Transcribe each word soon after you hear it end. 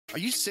Are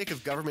you sick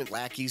of government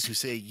lackeys who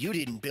say you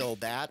didn't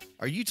build that?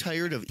 Are you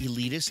tired of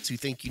elitists who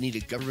think you need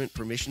a government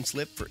permission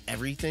slip for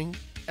everything?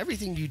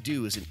 Everything you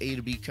do is an A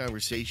to B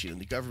conversation,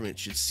 and the government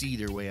should see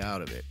their way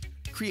out of it.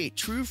 Create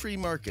true free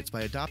markets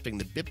by adopting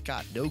the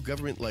BIPCOT No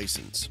Government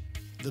License.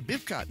 The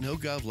BIPCOT No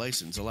Gov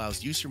license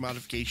allows use or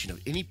modification of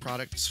any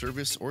product,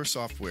 service, or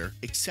software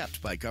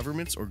except by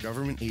governments or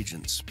government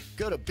agents.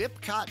 Go to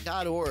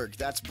bipcot.org.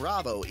 That's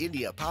Bravo,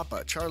 India,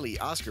 Papa, Charlie,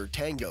 Oscar,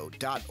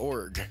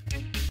 Tango.org.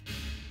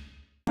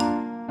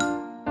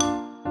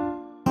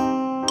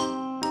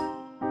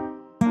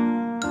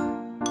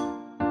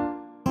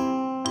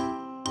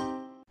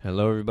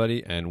 Hello,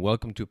 everybody, and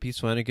welcome to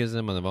Peaceful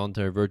Anarchism on the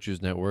Voluntary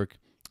Virtues Network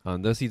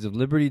on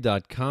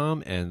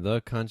theseedsofliberty.com and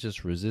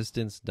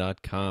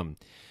theconsciousresistance.com.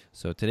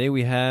 So today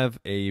we have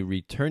a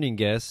returning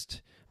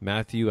guest,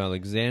 Matthew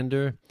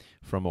Alexander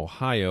from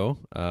Ohio.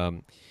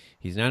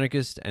 He's an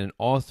anarchist and an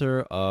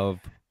author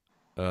of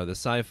the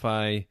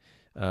sci-fi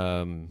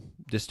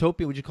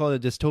dystopia. Would you call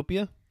it a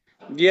dystopia?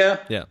 Yeah.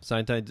 Yeah,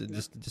 sci-fi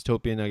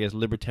dystopian, I guess,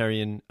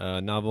 libertarian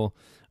novel,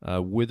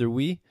 Withur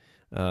We.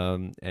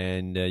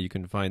 And you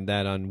can find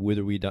that on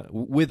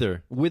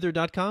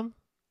Withur.com?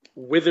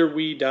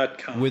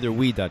 Witherwe.com.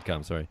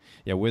 Witherwe.com, sorry.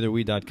 Yeah,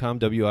 witherwe.com,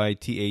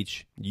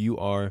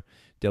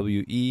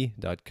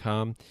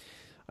 WITHURWE.com.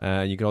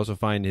 You can also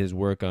find his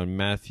work on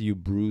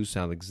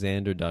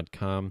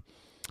MatthewBruceAlexander.com.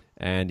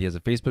 And he has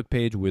a Facebook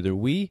page, Withur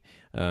We.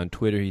 On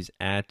Twitter, he's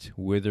at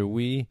Withur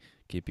We,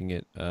 keeping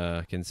it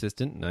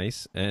consistent,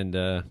 nice. And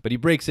but he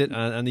breaks it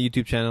on the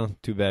YouTube channel.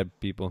 Too bad,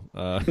 people.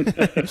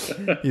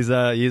 He's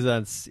on.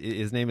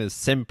 His name is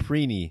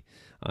Semprini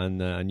on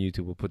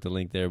YouTube. We'll put the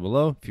link there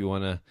below if you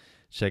want to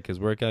check his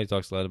work out. He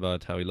talks a lot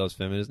about how he loves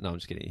feminism. No, I'm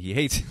just kidding. He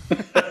hates.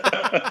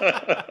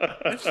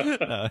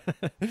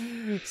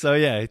 So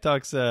yeah, he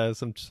talks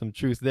some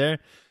truth there.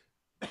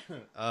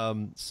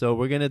 So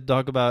we're gonna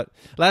talk about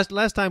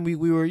last time we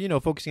were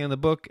focusing on the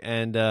book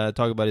and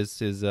talk about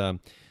his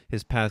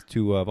path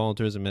to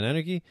voluntarism and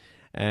anarchy,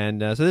 and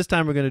so this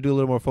time we're going to do a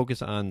little more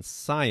focus on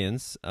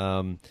science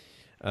and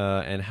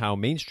how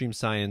mainstream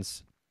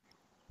science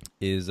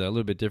is a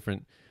little bit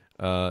different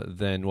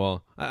than,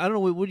 well, I don't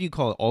know, what do you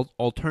call it,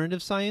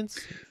 alternative science?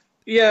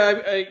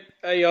 Yeah,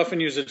 I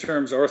often use the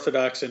terms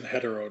orthodox and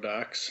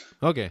heterodox.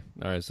 Okay,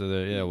 all right, so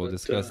we'll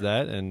discuss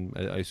that, and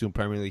I assume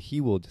primarily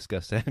he will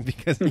discuss that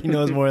because he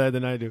knows more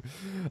than I do.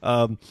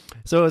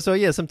 So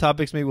yeah, some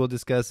topics maybe we'll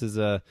discuss is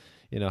how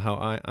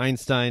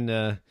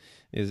Einstein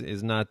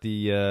is not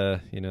the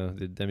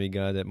the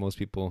demigod that most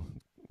people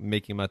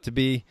make him out to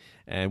be,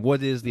 and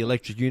what is the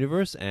electric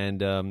universe, and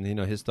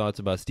his thoughts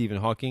about Stephen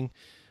Hawking,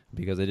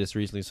 because I just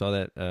recently saw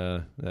that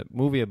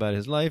movie about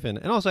his life, and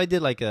also I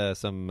did like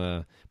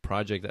some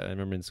project that I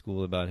remember in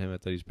school about him. I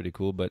thought he was pretty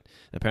cool, but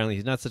apparently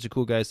he's not such a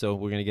cool guy, so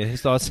we're gonna get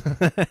his thoughts.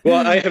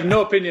 Well, I have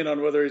no opinion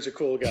on whether he's a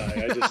cool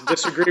guy. I just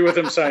disagree with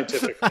him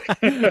scientifically.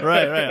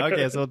 Right.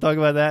 Okay, so we'll talk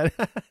about that,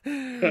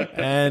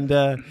 and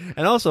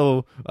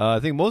also I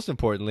think most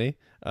importantly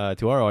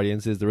to our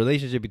audience is the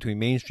relationship between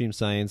mainstream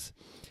science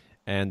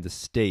and the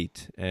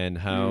state, and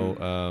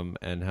how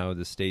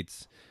the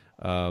state's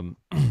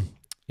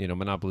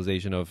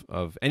monopolization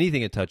of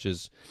anything it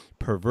touches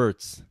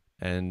perverts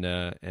and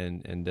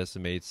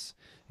decimates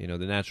the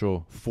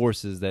natural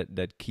forces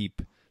that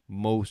keep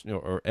most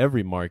or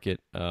every market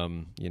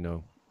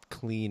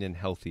clean and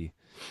healthy,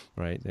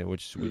 right?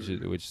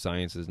 Which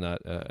science is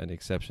not an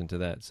exception to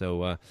that.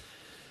 So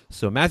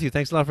Matthew,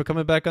 thanks a lot for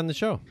coming back on the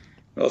show.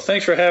 Well,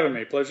 thanks for having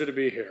me. Pleasure to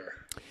be here.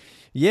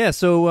 Yeah.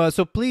 So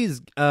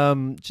please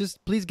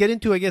please get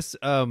into, I guess,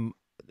 an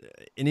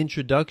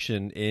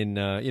introduction in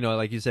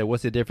like you said,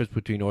 what's the difference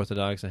between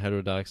orthodox and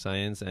heterodox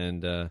science,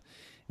 and I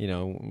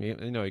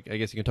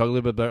guess you can talk a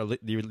little bit about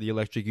the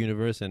electric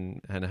universe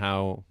and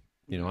how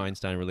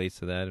Einstein relates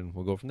to that, and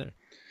we'll go from there.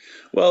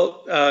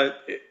 Well,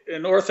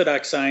 an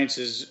orthodox science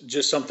is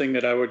just something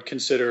that I would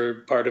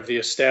consider part of the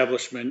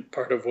establishment,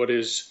 part of what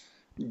is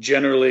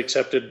generally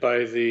accepted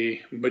by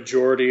the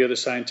majority of the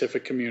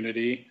scientific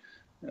community.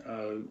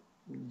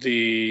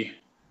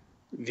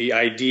 The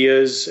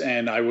ideas,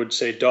 and I would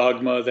say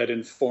dogma, that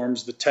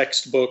informs the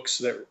textbooks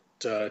that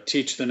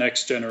teach the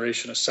next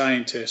generation of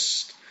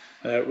scientists,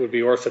 that would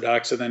be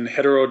orthodox. And then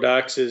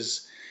heterodox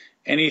is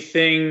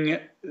anything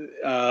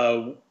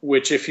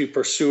which, if you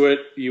pursue it,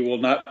 you will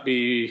not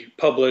be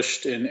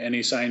published in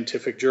any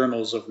scientific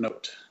journals of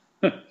note.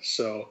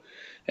 So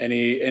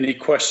any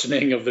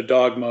questioning of the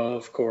dogma,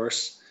 of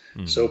course.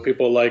 Mm-hmm. So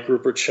people like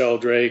Rupert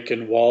Sheldrake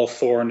and Wal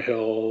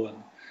Thornhill and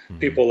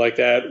people like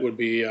that would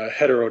be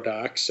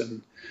heterodox,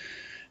 and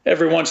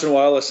every once in a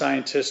while a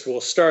scientist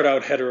will start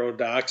out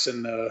heterodox,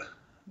 and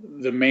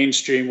the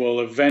mainstream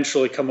will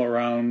eventually come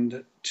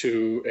around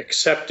to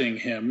accepting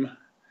him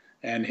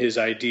and his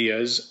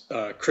ideas.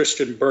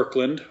 Christian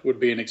Birkeland would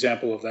be an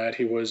example of that.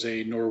 He was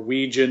a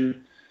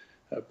Norwegian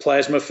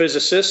plasma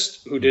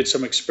physicist who did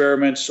some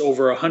experiments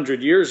over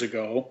 100 years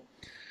ago,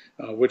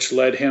 which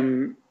led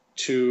him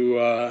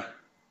to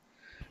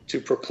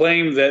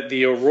proclaim that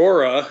the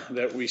aurora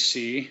that we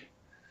see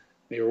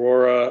The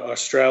aurora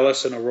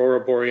australis and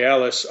aurora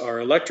borealis are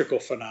electrical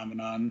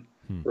phenomenon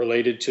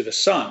related to the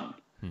sun.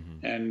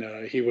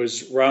 And he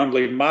was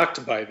roundly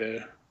mocked by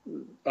the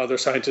other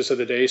scientists of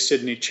the day,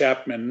 Sidney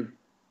Chapman,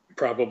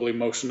 probably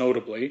most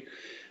notably.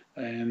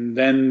 And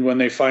then when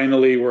they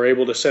finally were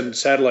able to send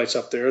satellites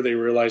up there, they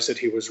realized that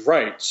he was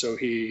right. So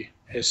he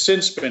has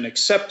since been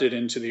accepted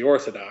into the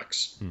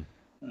Orthodox.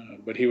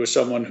 But he was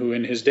someone who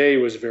in his day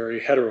was very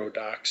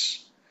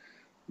heterodox.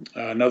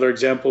 Another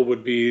example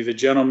would be the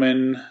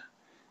gentleman,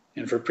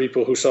 and for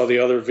people who saw the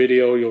other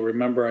video, you'll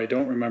remember, I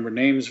don't remember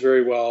names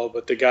very well,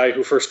 but the guy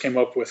who first came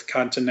up with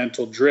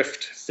continental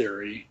drift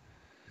theory.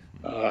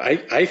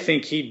 I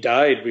think he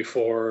died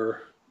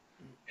before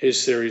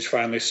his theories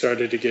finally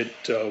started to get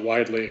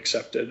widely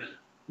accepted.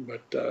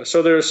 But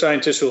so there are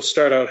scientists who will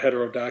start out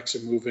heterodox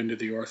and move into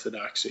the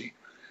orthodoxy.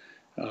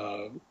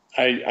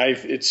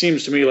 It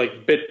seems to me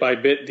like bit by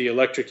bit the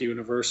electric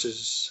universe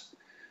is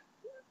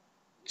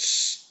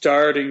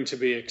starting to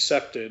be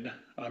accepted.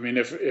 I mean,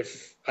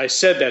 if I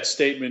said that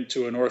statement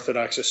to an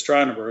Orthodox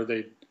astronomer,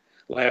 they'd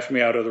laugh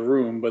me out of the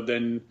room, but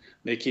then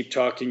they keep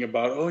talking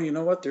about, oh, you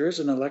know what, there is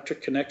an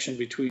electric connection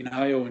between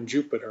Io and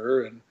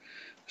Jupiter, and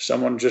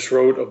someone just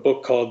wrote a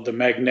book called The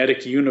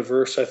Magnetic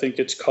Universe, I think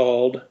it's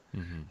called.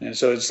 And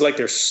so it's like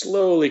they're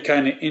slowly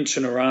kind of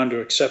inching around to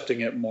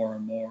accepting it more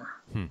and more.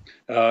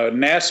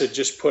 NASA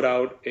just put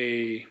out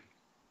a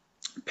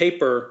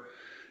paper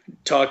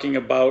talking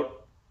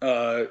about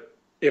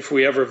if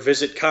we ever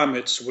visit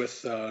comets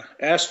with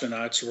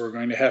astronauts, we're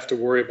going to have to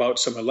worry about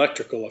some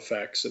electrical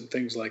effects and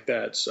things like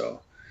that.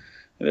 So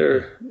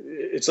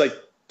it's like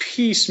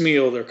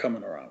piecemeal they're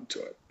coming around to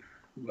it.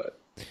 But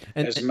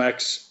as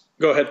Max...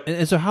 Go ahead.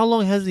 And so how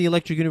long has the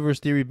electric universe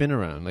theory been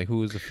around? Like, who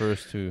was the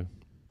first to...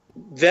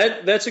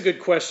 That's a good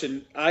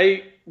question.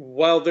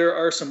 While there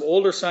are some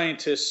older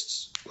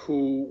scientists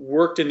who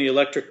worked in the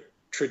electric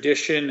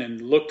tradition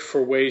and looked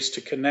for ways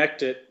to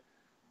connect it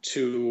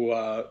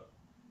to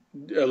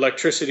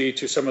electricity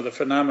to some of the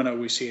phenomena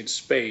we see in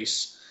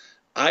space,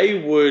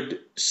 I would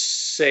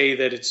say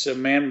that it's a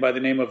man by the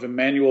name of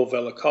Immanuel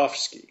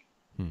Velikovsky.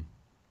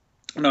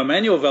 Now,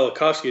 Immanuel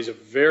Velikovsky is a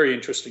very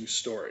interesting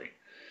story.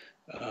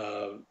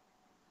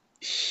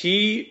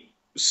 He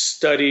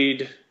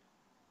studied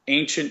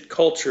ancient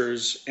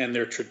cultures and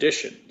their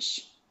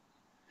traditions.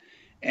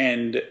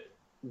 And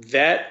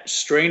that,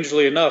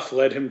 strangely enough,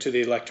 led him to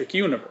the electric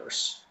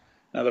universe.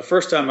 Now, the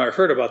first time I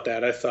heard about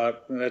that, I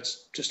thought, well,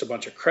 that's just a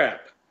bunch of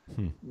crap.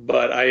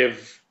 But I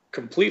have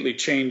completely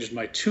changed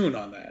my tune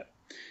on that.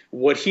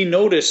 What he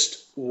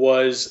noticed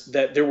was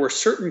that there were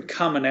certain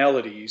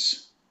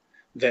commonalities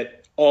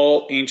that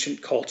all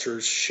ancient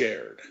cultures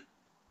shared.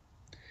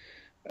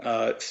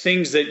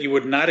 Things that you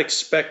would not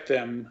expect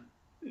them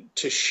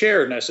to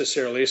share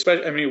necessarily.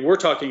 Especially, I mean, we're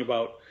talking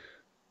about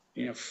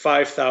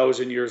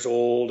 5,000 years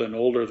old and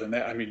older than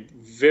that. I mean,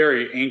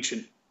 very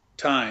ancient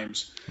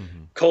times.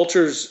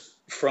 Cultures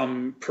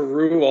from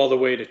Peru all the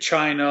way to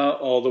China,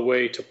 all the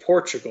way to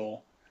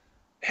Portugal,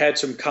 had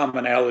some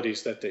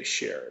commonalities that they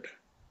shared.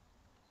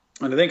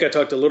 And I think I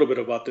talked a little bit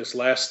about this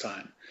last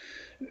time.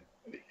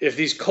 If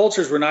these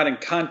cultures were not in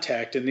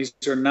contact, and these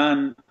are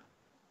non-obvious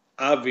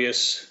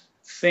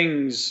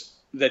things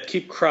that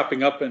keep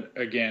cropping up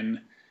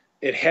again,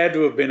 it had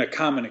to have been a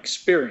common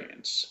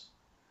experience.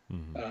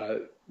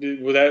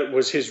 That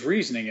was his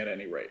reasoning at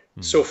any rate.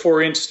 So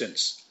for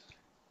instance,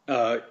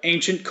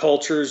 ancient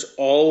cultures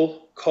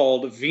all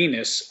called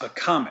Venus a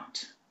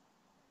comet.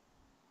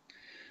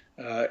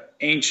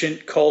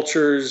 Ancient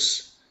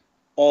cultures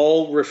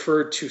all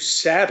referred to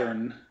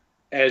Saturn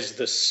as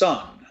the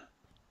sun,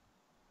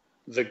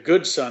 the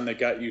good sun that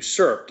got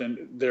usurped.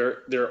 And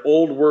their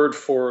old word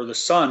for the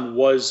sun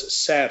was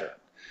Saturn.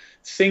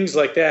 Things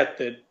like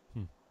that,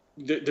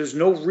 there's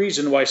no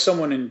reason why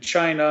someone in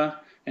China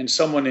and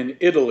someone in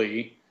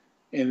Italy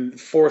in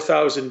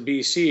 4000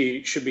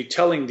 BC should be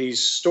telling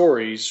these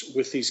stories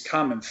with these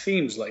common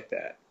themes like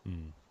that.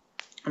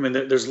 I mean,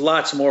 there's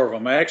lots more of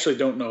them. I actually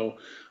don't know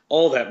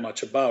all that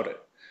much about it.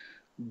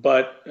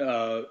 But,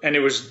 and it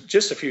was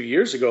just a few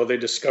years ago, they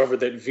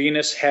discovered that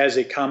Venus has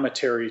a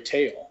cometary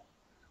tail.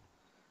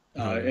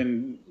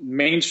 And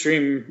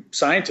mainstream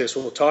scientists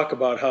will talk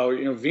about how,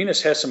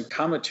 Venus has some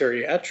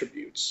cometary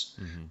attributes,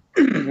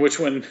 which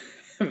when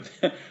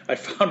I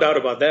found out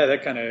about that,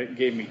 that kind of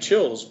gave me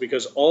chills,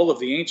 because all of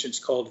the ancients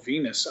called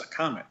Venus a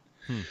comet.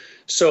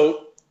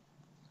 So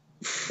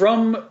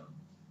from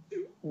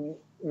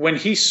when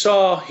he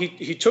saw,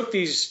 he took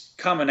these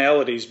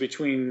commonalities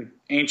between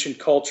ancient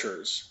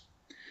cultures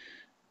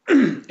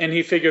and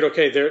he figured,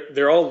 okay,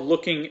 they're all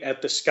looking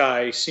at the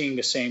sky, seeing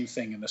the same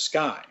thing in the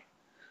sky.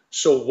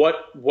 So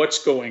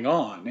what's going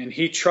on? And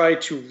he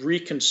tried to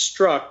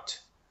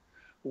reconstruct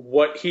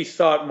what he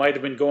thought might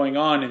have been going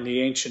on in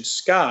the ancient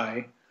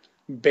sky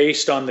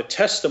based on the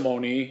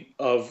testimony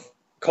of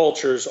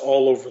cultures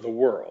all over the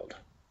world.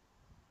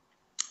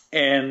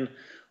 And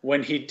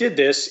when he did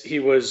this, he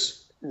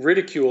was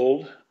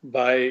ridiculed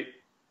by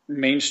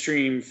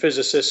mainstream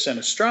physicists and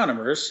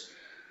astronomers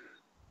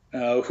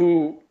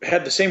who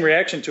had the same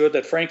reaction to it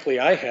that, frankly,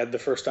 I had the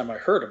first time I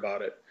heard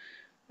about it.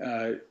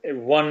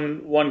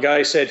 One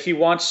guy said he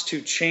wants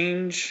to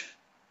change,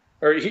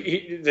 or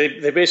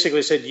they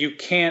basically said you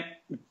can't.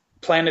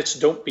 Planets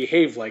don't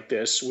behave like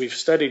this. We've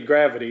studied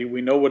gravity.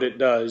 We know what it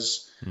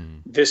does.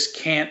 This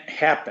can't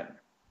happen.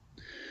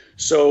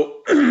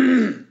 So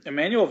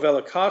Immanuel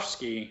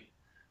Velikovsky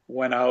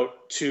went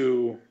out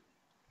to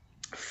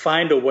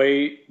find a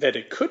way that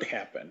it could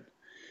happen.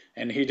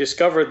 And he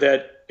discovered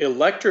that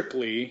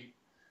electrically,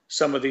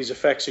 some of these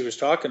effects he was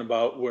talking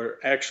about were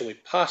actually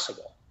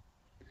possible.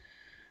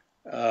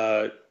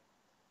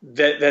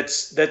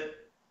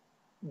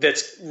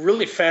 That's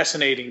really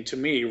fascinating to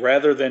me.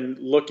 Rather than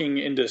looking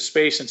into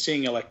space and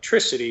seeing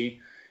electricity,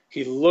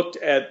 he looked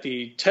at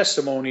the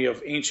testimony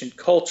of ancient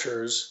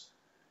cultures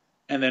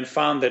and then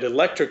found that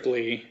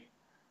electrically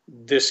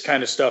this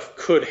kind of stuff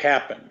could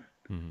happen.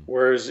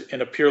 Whereas in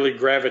a purely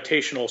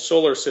gravitational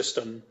solar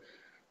system,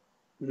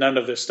 none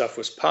of this stuff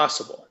was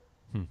possible.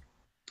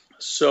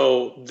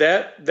 So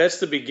that's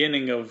the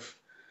beginning of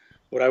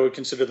what I would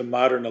consider the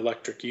modern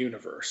electric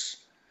universe.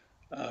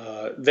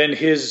 Then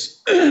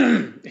his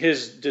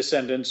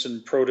descendants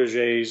and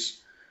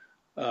proteges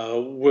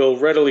will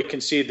readily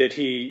concede that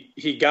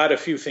he got a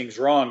few things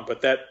wrong,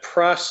 but that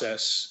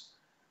process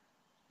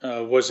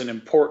was an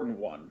important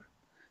one.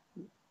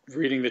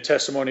 Reading the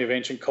testimony of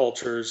ancient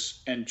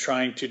cultures and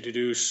trying to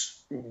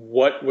deduce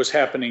what was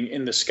happening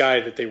in the sky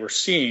that they were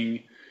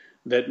seeing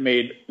that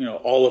made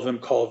all of them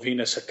call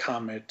Venus a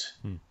comet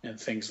and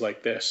things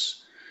like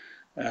this.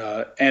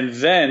 And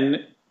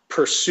then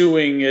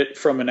pursuing it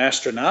from an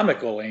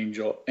astronomical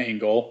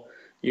angle,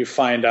 you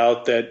find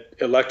out that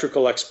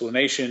electrical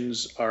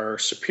explanations are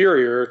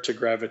superior to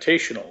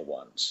gravitational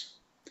ones.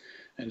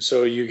 And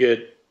so you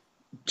get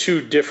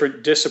two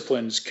different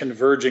disciplines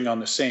converging on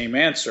the same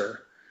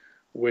answer,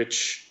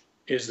 which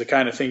is the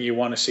kind of thing you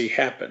want to see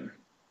happen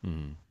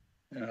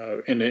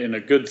in a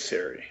good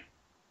theory.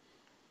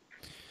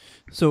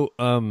 So,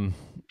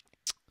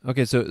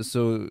 okay,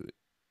 so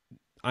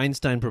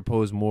Einstein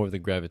proposed more of the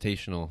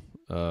gravitational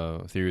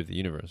theory of the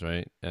universe,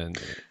 right? And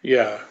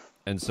yeah.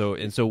 And so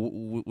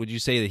would you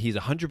say that he's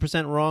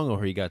 100% wrong,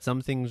 or he got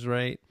some things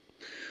right?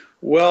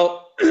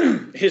 Well,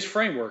 his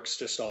framework's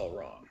just all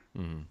wrong.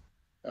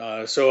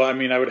 So, I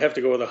mean, I would have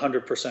to go with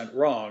 100%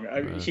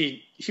 wrong.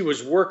 He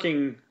was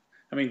working.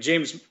 I mean,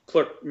 James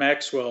Clerk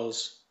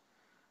Maxwell's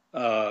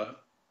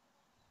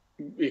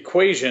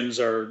equations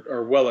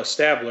are well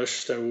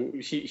established. So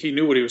he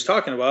knew what he was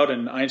talking about,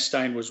 and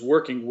Einstein was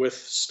working with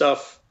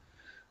stuff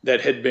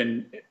that had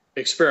been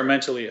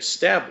experimentally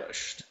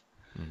established.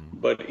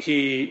 But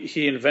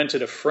he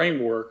invented a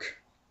framework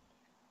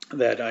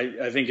that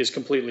I think is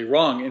completely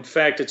wrong. In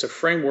fact, it's a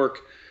framework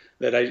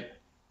that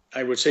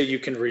I would say you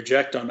can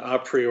reject on a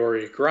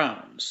priori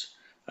grounds.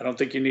 I don't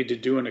think you need to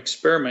do an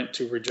experiment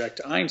to reject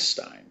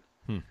Einstein.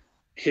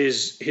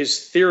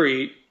 His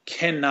theory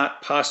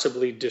cannot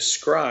possibly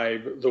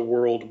describe the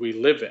world we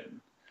live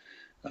in.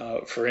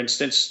 For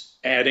instance,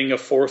 adding a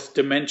fourth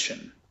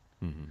dimension.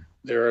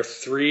 There are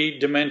three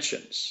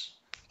dimensions: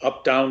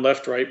 up, down,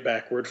 left, right,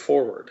 backward,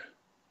 forward.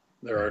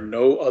 There are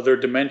no other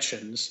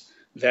dimensions.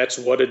 That's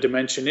what a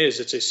dimension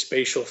is. It's a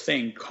spatial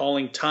thing.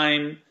 Calling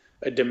time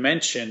a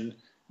dimension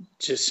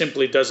just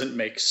simply doesn't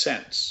make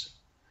sense.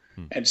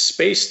 And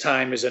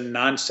space-time is a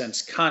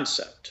nonsense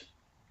concept.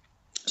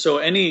 So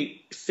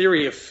any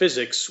theory of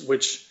physics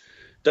which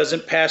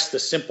doesn't pass the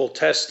simple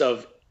test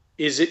of,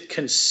 is it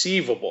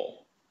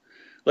conceivable?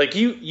 Like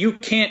you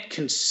can't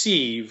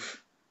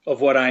conceive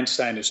of what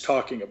Einstein is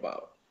talking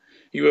about.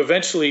 You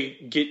eventually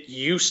get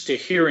used to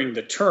hearing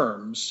the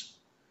terms,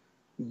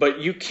 but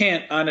you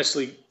can't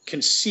honestly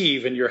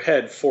conceive in your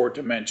head four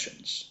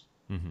dimensions.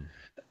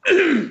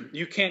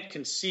 You can't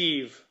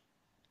conceive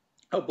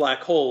a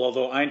black hole,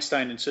 although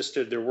Einstein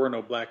insisted there were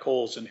no black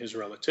holes in his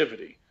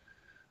relativity.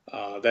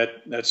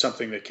 That's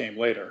something that came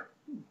later.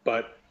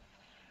 But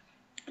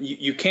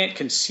you can't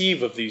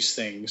conceive of these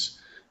things.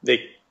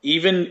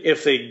 Even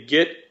if they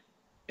get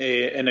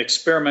an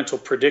experimental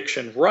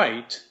prediction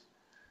right,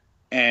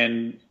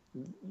 and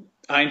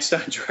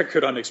Einstein's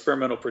record on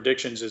experimental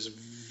predictions is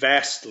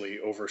vastly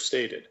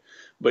overstated.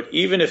 But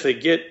even if they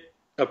get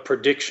a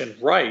prediction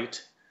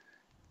right,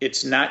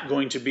 it's not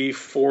going to be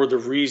for the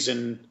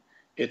reason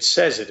it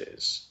says it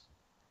is.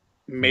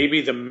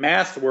 Maybe the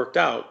math worked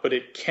out, but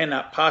it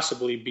cannot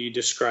possibly be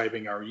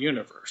describing our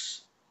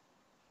universe.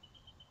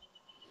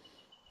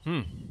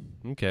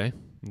 Okay.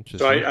 Interesting.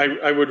 So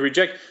I would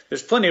reject.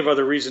 There's plenty of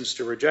other reasons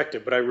to reject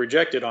it, but I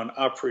reject it on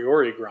a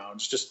priori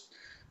grounds. Just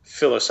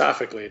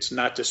philosophically, it's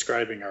not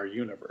describing our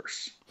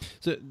universe.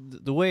 So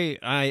the way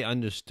I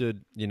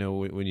understood,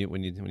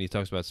 when he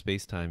talks about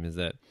space time, is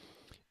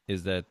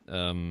that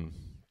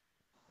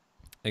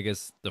I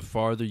guess the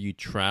farther you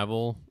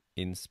travel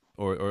in,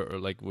 or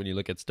like when you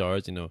look at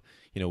stars,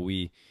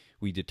 we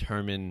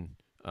determine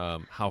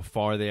how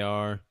far they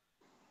are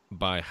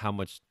by how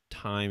much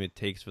time it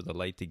takes for the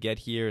light to get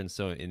here. And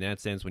so in that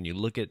sense, when you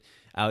look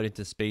out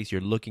into space,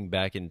 you're looking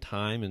back in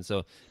time. And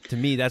so to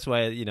me, that's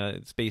why,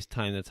 space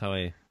time, that's how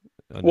I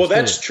understood Well,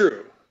 that's it.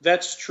 true.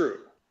 That's true.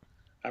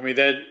 I mean,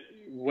 that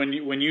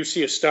when you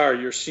see a star,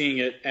 you're seeing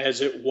it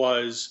as it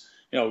was,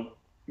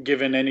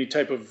 given any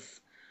type of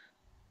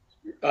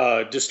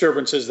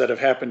disturbances that have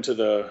happened to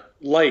the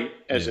light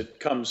as it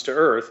comes to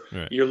Earth.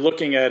 Right. You're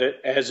looking at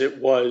it as it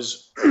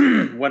was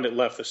when it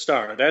left the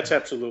star. That's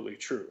absolutely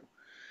true.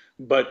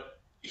 But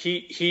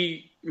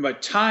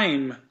but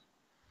time,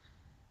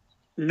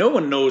 no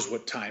one knows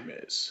what time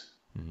is.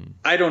 Mm-hmm.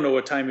 I don't know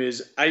what time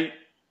is.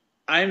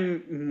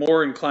 I'm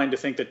more inclined to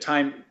think that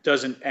time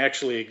doesn't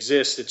actually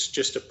exist. It's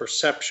just a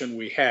perception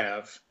we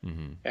have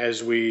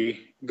as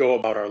we go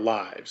about our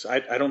lives.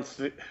 I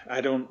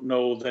don't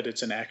know that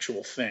it's an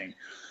actual thing.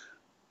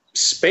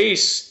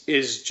 Space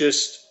is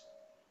just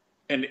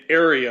an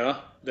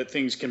area that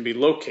things can be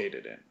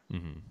located in.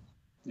 Mm-hmm.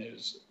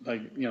 It's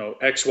like,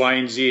 X, Y,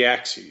 and Z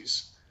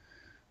axes.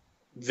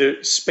 The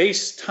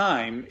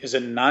space-time is a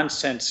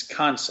nonsense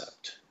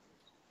concept.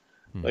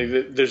 Mm-hmm.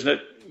 Like there's not.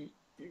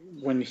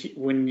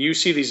 When you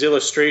see these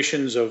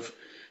illustrations of,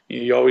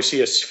 you always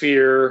see a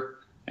sphere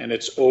and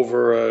it's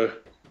over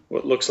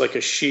what looks like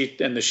a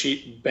sheet, and the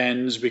sheet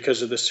bends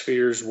because of the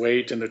sphere's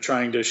weight, and they're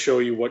trying to show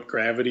you what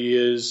gravity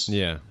is.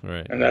 Yeah,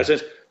 right. And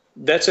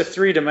that's a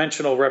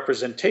three-dimensional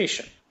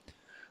representation.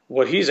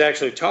 What he's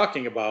actually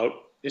talking about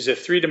is a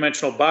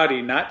three-dimensional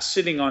body not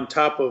sitting on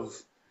top of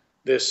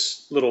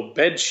this little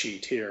bed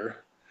sheet here,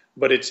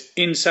 but it's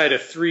inside a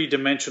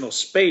three-dimensional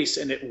space,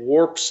 and it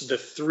warps the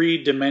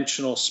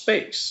three-dimensional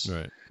space.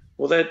 Right.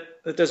 Well,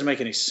 that doesn't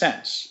make any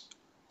sense.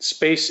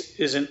 Space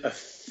isn't a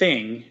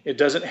thing. It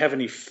doesn't have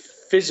any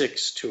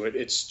physics to it.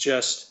 It's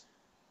just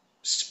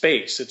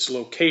space. It's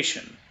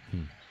location.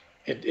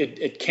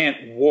 It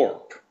can't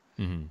warp.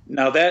 Mm-hmm.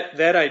 Now,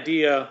 that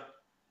idea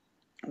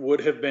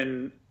would have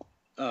been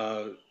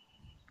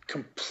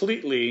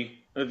completely...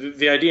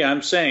 The idea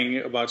I'm saying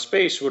about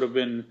space would have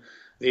been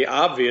the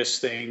obvious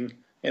thing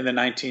in the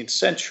 19th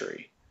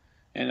century.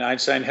 And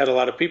Einstein had a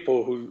lot of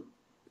people who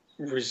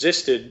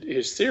resisted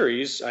his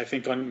theories, I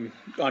think on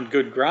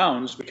good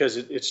grounds, because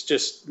it's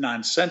just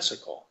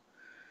nonsensical.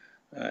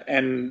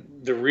 And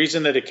the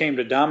reason that it came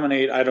to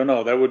dominate, I don't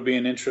know. That would be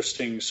an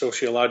interesting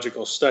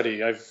sociological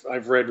study.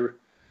 I've read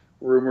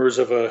rumors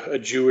of a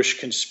Jewish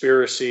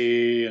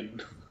conspiracy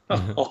and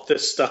all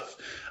this stuff.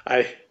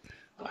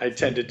 I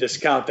tend to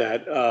discount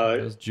that.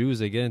 Those Jews,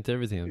 they get into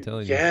everything, I'm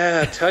telling you.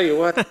 Yeah, I tell you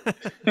what.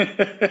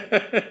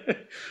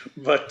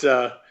 But,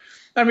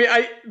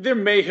 there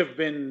may have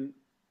been,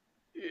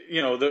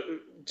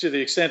 to the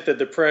extent that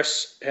the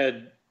press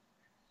had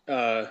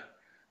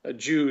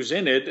Jews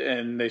in it,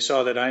 and they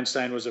saw that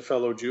Einstein was a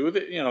fellow Jew,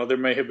 there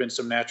may have been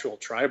some natural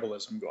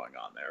tribalism going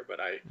on there. But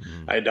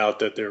I doubt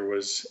that there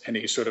was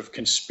any sort of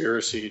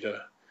conspiracy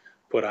to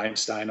put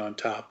Einstein on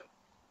top.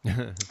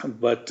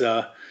 But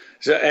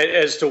so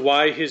as to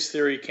why his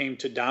theory came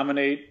to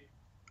dominate,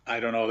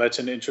 I don't know. That's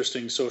an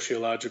interesting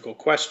sociological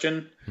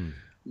question.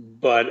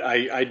 But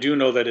I do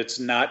know that it's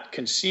not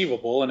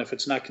conceivable. And if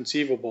it's not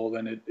conceivable,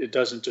 then it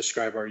doesn't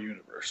describe our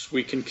universe.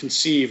 We can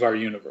conceive our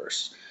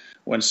universe.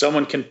 When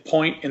someone can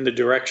point in the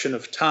direction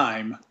of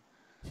time,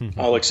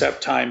 I'll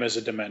accept time as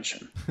a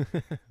dimension.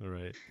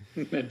 Right.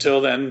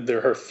 Until then,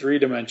 there are three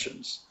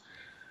dimensions.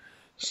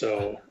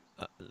 So...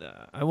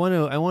 I want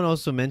to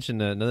also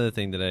mention another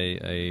thing that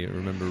I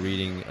remember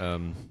reading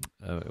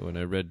when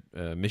I read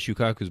Michio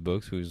Kaku's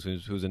books,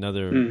 who's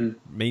another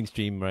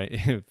mainstream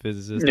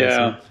physicist.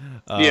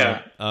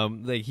 Yeah.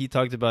 Like he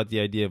talked about the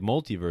idea of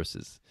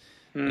multiverses,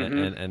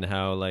 and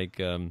how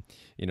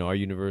our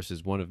universe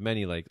is one of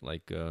many,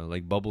 like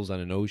bubbles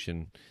on an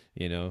ocean,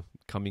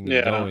 coming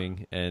and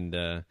going. And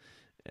so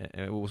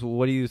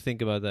what do you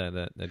think about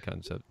that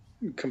concept?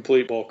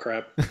 Complete bull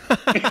crap.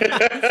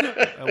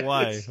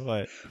 Why?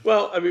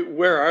 Well,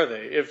 where are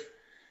they?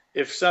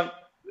 If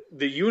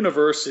the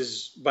universe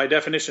is by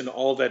definition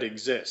all that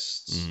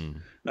exists.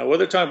 Now, what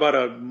they're talking about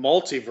a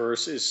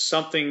multiverse is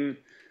something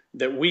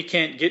that we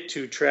can't get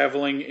to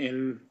traveling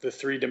in the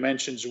three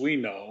dimensions we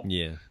know.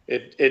 Yeah.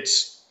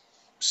 It's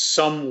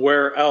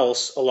somewhere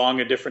else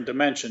along a different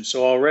dimension.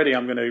 So already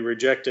I'm going to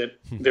reject it.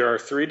 There are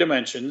three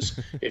dimensions.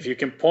 If you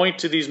can point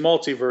to these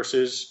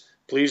multiverses,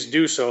 please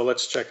do so.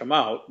 Let's check them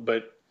out.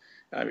 But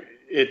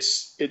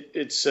it's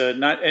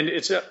not, and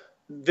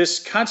this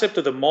concept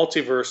of the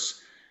multiverse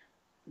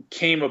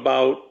came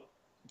about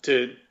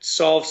to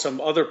solve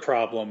some other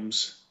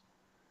problems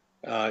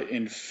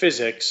in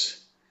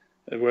physics,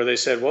 where they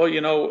said, well,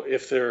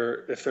 if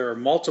there are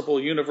multiple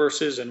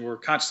universes and we're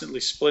constantly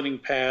splitting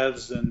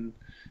paths, then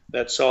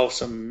that solves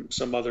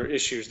some other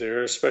issues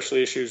there,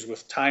 especially issues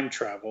with time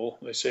travel.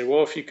 They say,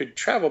 well, if you could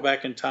travel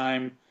back in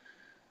time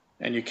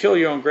and you kill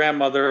your own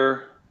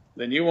grandmother,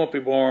 then you won't be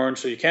born,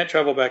 so you can't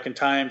travel back in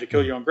time to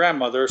kill your own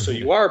grandmother, so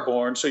you are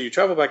born, so you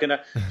travel back in time.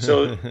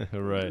 So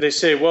right. They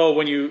say, well,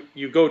 when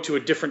you go to a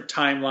different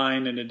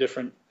timeline in a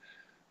different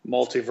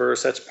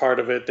multiverse, that's part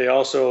of it. They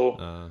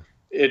also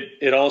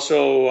it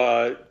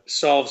also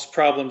solves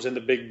problems in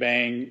the Big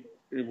Bang,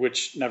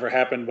 which never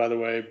happened, by the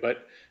way.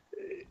 But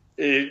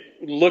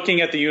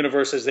looking at the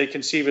universe as they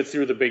conceive it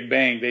through the Big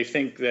Bang, they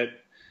think that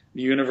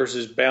the universe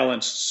is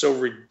balanced so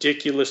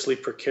ridiculously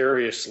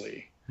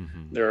precariously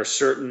There are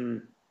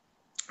certain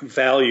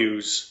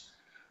values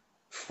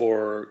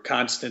for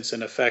constants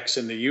and effects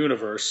in the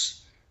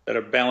universe that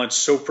are balanced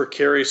so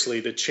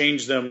precariously to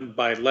change them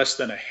by less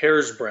than a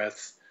hair's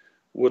breadth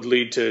would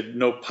lead to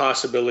no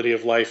possibility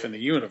of life in the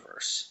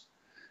universe.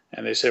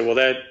 And they say, well,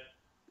 that,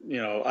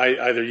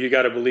 either you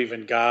got to believe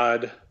in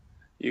God,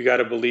 you got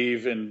to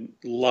believe in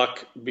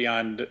luck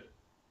beyond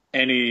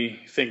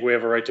anything we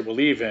have a right to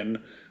believe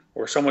in,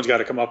 or someone's got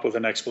to come up with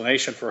an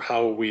explanation for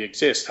how we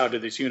exist. How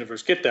did this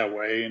universe get that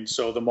way? And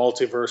so the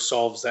multiverse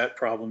solves that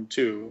problem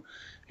too.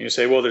 And you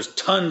say, well, there's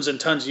tons and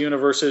tons of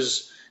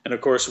universes, and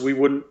of course we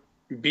wouldn't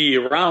be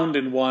around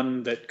in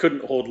one that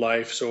couldn't hold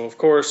life. So of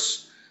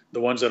course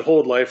the ones that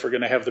hold life are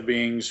going to have the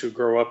beings who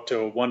grow up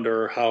to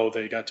wonder how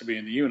they got to be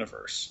in the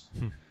universe.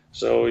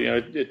 So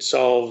it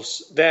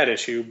solves that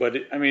issue, but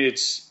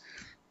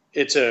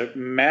it's a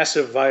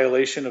massive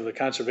violation of the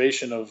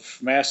conservation of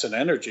mass and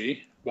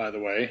energy, by the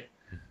way.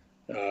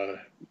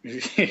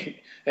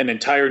 An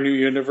entire new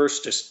universe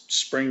just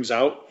springs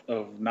out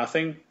of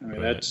nothing.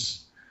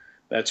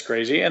 That's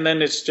crazy. And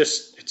then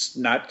it's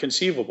not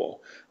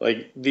conceivable.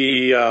 Like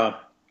the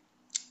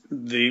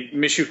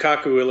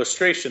Mishukaku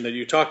illustration that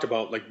you talked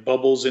about, like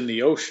bubbles in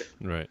the ocean.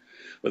 Right.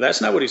 But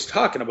that's not what he's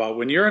talking about.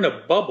 When you're in a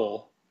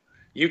bubble,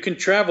 you can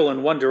travel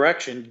in one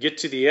direction, get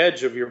to the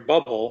edge of your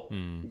bubble,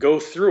 go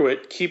through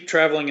it, keep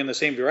traveling in the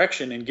same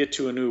direction, and get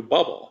to a new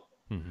bubble.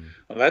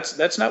 Well,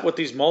 that's not what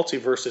these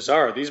multiverses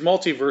are. These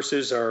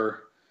multiverses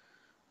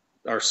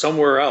are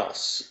somewhere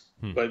else,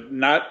 but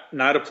not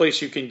a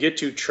place you can get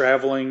to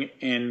traveling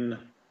in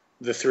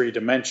the 3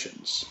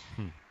 dimensions.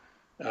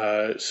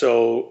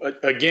 So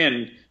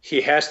again,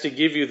 he has to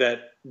give you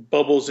that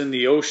bubbles in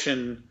the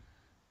ocean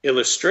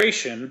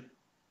illustration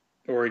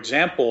or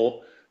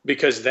example,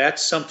 because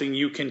that's something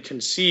you can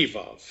conceive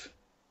of.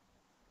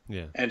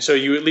 Yeah. And so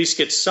you at least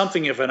get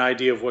something of an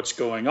idea of what's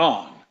going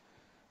on.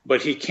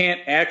 But he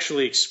can't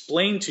actually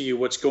explain to you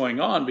what's going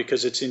on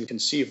because it's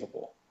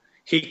inconceivable.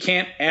 He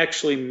can't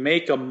actually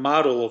make a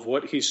model of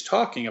what he's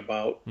talking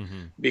about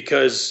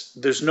because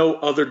there's no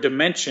other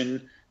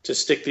dimension to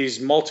stick these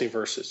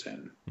multiverses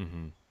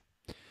in.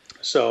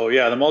 So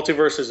yeah, the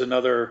multiverse is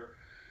another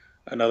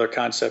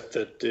concept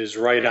that is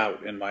right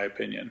out, in my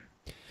opinion.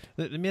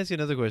 Let me ask you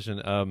another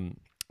question.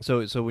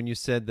 So when you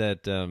said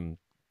that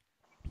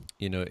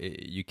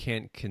you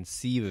can't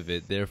conceive of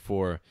it,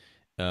 therefore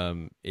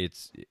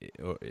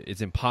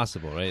it's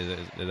impossible, right? Is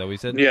that what we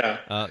said? Yeah.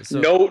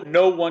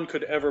 No one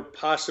could ever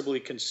possibly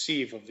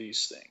conceive of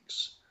these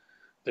things.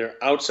 They're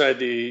outside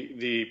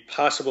the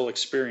possible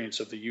experience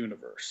of the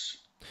universe.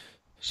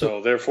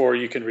 So therefore,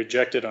 you can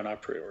reject it on a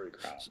priori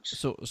grounds.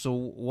 So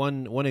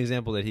one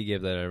example that he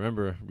gave that I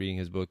remember reading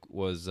his book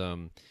was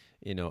a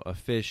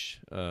fish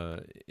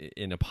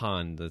in a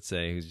pond, let's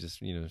say, who's just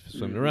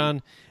swimming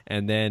around,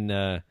 and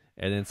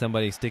then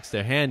somebody sticks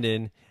their hand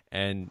in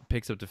and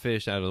picks up the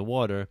fish out of the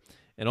water,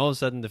 and all of a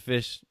sudden the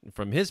fish,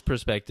 from his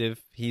perspective,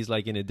 he's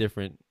like in a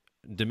different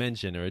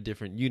dimension or a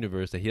different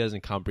universe that he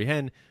doesn't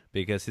comprehend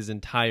because his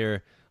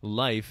entire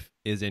life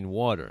is in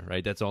water,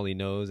 right? That's all he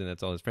knows, and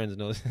that's all his friends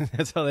knows.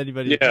 That's all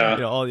anybody,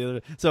 all the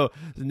other. So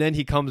and then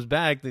he comes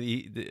back,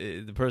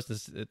 the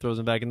person throws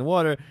him back in the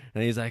water,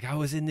 and he's like, I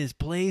was in this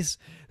place,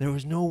 there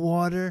was no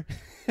water.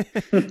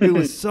 It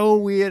was so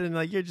weird, and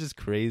like, you're just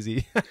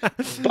crazy.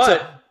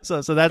 But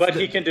that's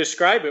he can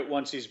describe it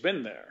once he's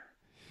been there.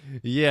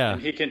 Yeah.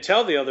 And he can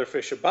tell the other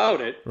fish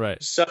about it,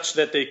 right, such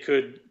that they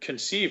could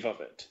conceive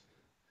of it.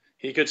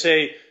 He could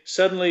say,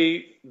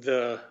 suddenly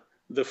the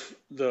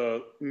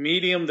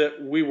medium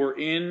that we were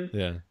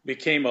in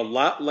became a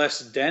lot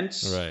less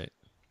dense. Right.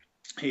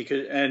 He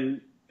could,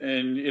 and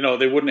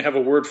they wouldn't have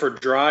a word for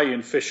dry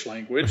in fish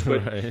language,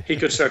 but right. He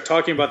could start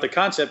talking about the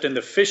concept, and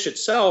the fish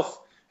itself,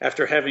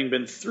 after having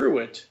been through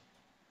it,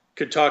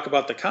 could talk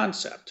about the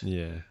concept.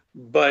 Yeah.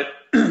 But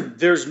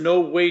there's no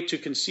way to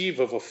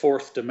conceive of a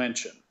 4th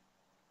dimension.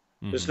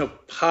 There's no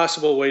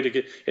possible way to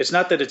get. It's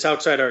not that it's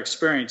outside our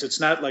experience.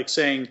 It's not like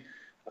saying,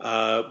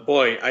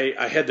 boy,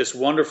 I had this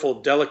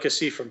wonderful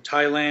delicacy from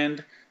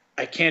Thailand.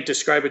 I can't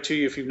describe it to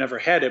you if you've never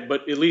had it,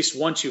 but at least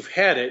once you've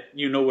had it,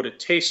 you know what it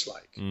tastes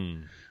like.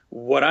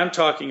 What I'm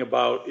talking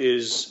about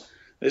is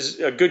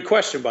a good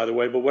question, by the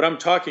way, but what I'm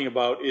talking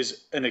about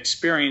is an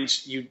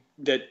experience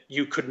that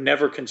you could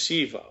never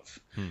conceive of.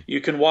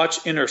 You can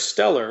watch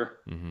Interstellar,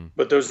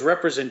 but those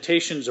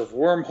representations of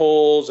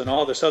wormholes and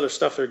all this other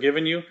stuff they're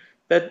giving you,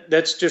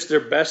 that's just their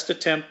best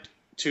attempt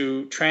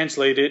to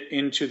translate it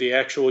into the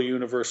actual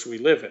universe we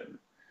live in.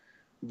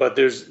 But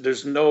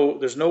there's no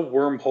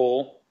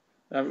wormhole.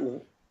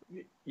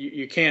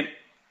 You can't,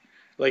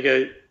 like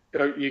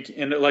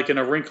in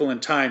A Wrinkle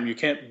in Time, you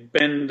can't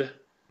bend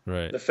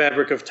the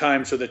fabric of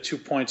time so that 2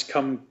 points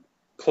come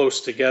close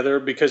together,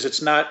 because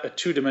it's not a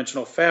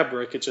 2-dimensional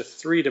fabric, it's a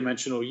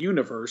 3-dimensional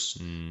universe.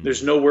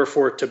 There's nowhere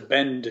for it to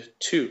bend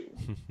to.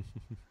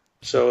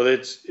 So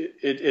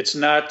it's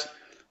not.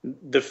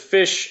 The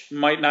fish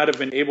might not have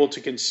been able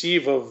to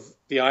conceive of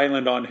the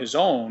island on his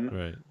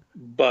own,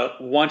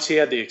 but once he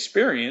had the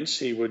experience,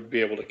 he would be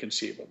able to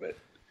conceive of it.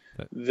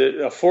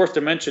 a fourth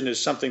dimension is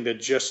something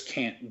that just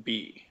can't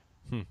be.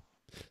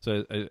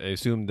 So I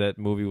assume that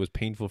movie was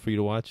painful for you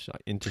to watch,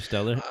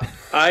 Interstellar.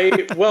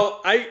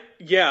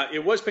 Yeah,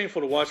 it was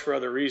painful to watch for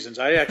other reasons.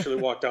 I actually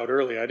walked out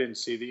early. I didn't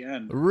see the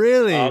end.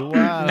 Really?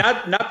 Wow.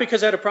 Not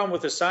because I had a problem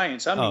with the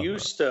science. I'm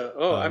used to.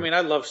 I mean, I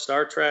love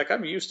Star Trek.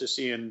 I'm used to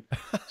seeing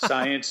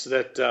science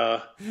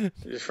that,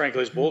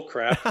 frankly, is bull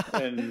crap.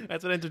 And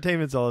that's what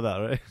entertainment's all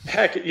about, right?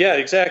 Heck, yeah,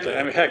 exactly.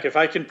 I mean, heck, if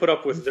I can put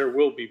up with There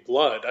Will Be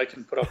Blood, I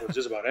can put up with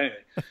just about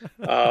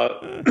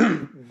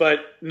anything. But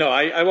no,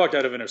 I walked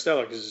out of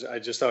Interstellar because I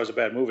just thought it was a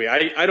bad movie.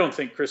 I don't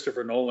think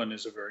Christopher Nolan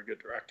is a very good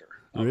director.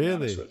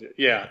 Really?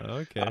 Yeah.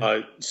 Okay.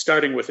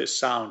 Starting with his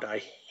sound,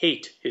 I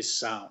hate his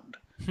sound.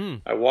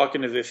 I walk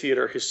into the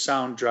theater, his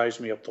sound drives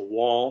me up the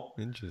wall.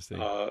 Interesting.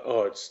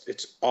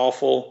 It's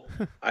awful.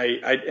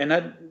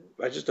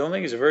 I just don't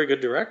think he's a very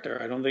good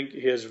director. I don't think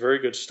he has very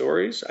good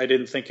stories. I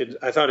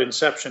thought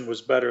Inception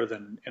was better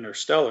than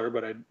Interstellar,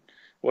 but I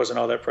wasn't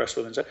all that impressed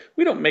with Inception.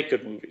 We don't make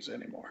good movies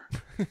anymore.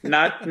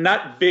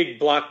 Not big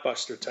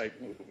blockbuster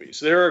type movies.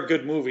 There are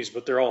good movies,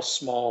 but they're all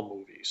small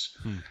movies.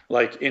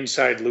 Like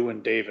Inside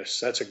Llewyn Davis.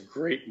 That's a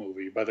great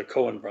movie by the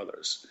Coen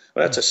brothers.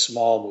 But that's a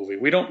small movie.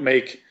 We don't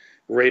make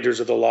Raiders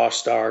of the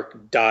Lost Ark,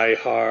 Die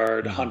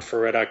Hard, Hunt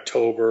for Red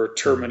October,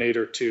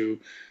 Terminator 2,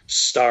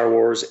 Star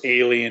Wars,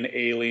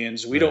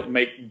 Aliens. We don't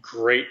make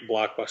great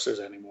blockbusters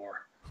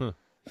anymore.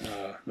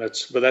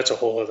 That's a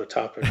whole other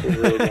topic.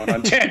 We're really going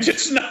on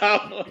tangents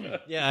now.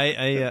 Yeah,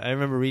 I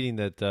remember reading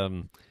that. I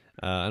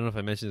don't know if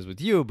I mentioned this with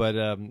you, but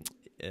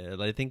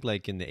I think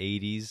like in the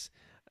 80s,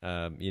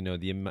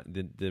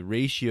 the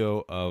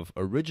ratio of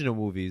original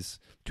movies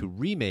to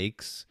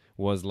remakes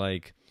was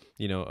like,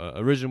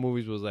 original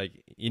movies was like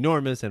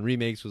enormous and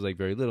remakes was like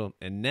very little,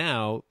 and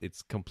now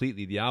it's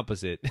completely the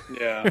opposite.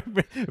 Yeah.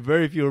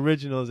 Very few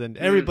originals and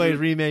everybody's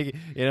remaking.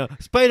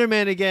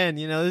 Spider-Man again.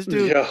 Let's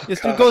do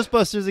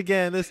Ghostbusters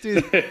again. Let's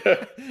do.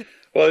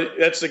 Well,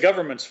 that's the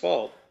government's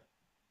fault.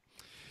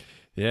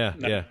 Yeah.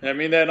 I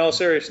mean that in all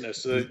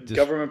seriousness. The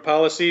government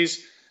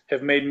policies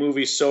have made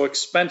movies so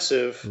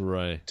expensive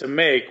to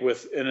make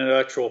with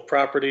intellectual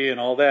property and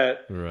all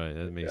that. Right,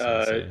 that makes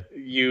sense.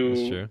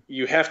 Yeah.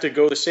 You have to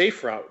go the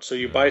safe route. So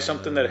you buy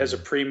something that has a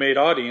pre-made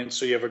audience,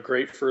 so you have a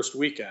great first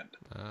weekend.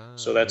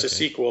 So that's a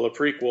sequel, a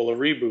prequel, a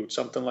reboot,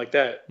 something like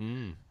that.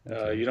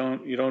 Okay. You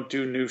don't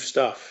do new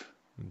stuff.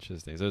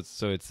 Interesting.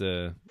 So it's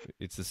a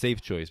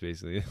safe choice,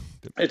 basically.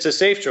 It's a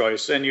safe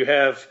choice, and you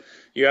have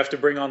to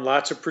bring on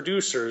lots of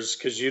producers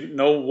because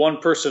one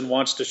person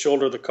wants to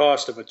shoulder the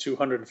cost of a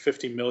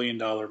 $250 million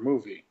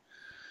movie.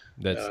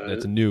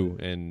 That's new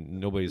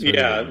and nobody's heard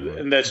of it.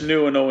 And that's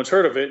new and no one's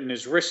heard of it and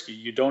is risky.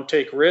 You don't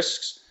take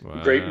risks.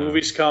 Wow. Great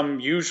movies come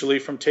usually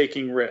from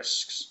taking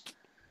risks.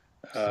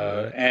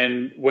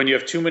 And when you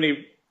have too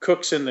many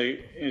chefs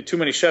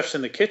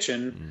in the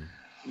kitchen,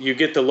 you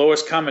get the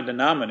lowest common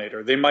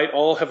denominator. They might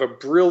all have a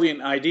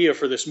brilliant idea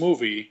for this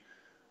movie,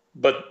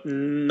 but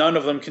none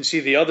of them can see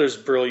the other's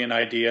brilliant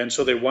idea, and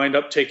so they wind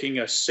up taking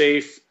a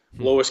safe,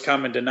 lowest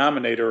common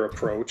denominator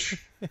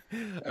approach.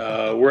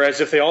 Whereas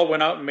if they all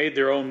went out and made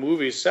their own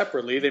movies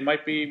separately, they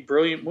might be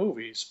brilliant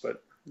movies.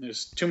 But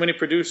there's too many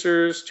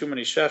producers, too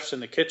many chefs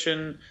in the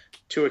kitchen,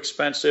 too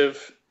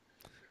expensive.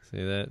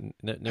 See, that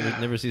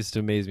never ceases to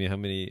amaze me how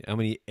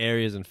many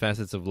areas and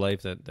facets of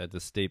life that the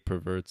state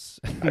perverts.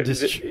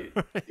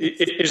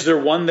 Is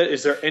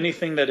there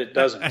anything that it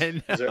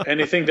doesn't? Is there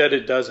anything that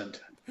it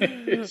doesn't?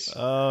 It's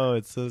so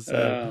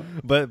sad.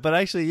 But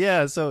actually,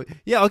 yeah. So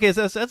yeah, okay.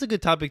 So that's a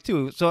good topic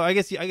too. So I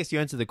guess you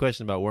answered the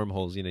question about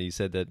wormholes. You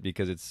said that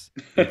because it's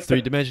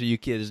 3-dimensional,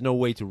 there's no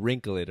way to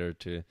wrinkle it or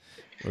to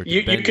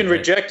you can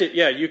reject it.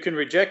 Yeah, you can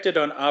reject it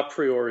on a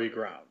priori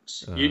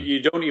grounds.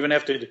 You don't even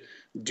have to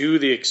do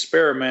the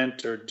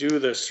experiment or do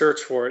the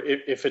search for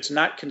it. If it's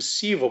not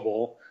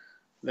conceivable,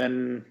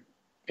 then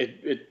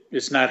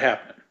it's not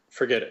happening.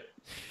 Forget it.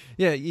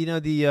 Yeah,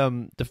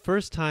 the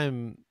first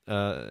time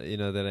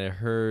that I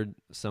heard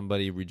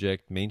somebody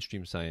reject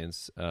mainstream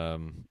science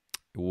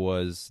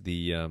was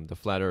the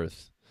Flat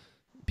Earth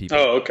people.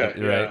 Oh, okay, right.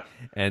 Yeah.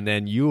 And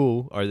then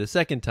you are the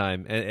second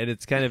time, and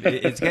it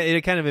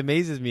kind of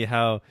amazes me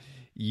how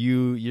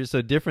you're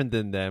so different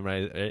than them,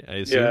 right? I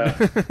assume.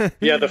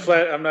 Yeah.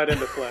 I'm not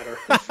into Flat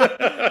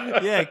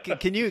Earth. Yeah,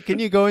 can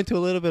you go into a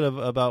little bit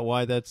about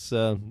why that's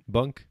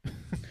bunk?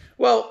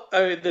 Well,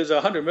 there's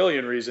 100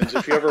 million reasons.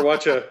 If you ever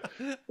watch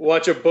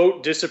a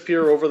boat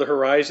disappear over the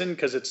horizon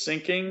because it's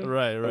sinking,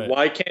 right.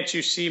 Why can't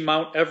you see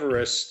Mount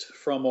Everest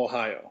from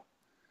Ohio?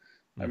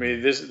 I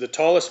mean, this is the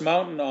tallest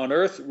mountain on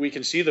Earth. We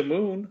can see the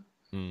moon.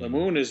 The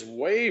moon is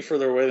way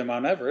further away than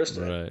Mount Everest.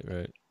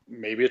 Right.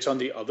 Maybe it's on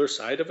the other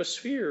side of a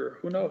sphere.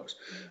 Who knows?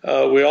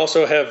 We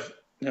also have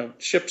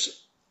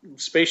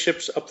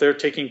spaceships up there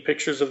taking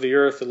pictures of the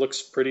Earth. It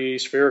looks pretty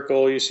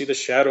spherical. You see the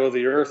shadow of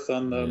the Earth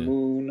on the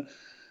moon.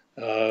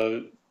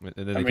 And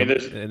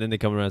then they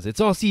come around and say, it's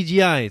all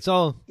CGI. It's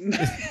all.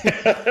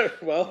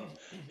 Well,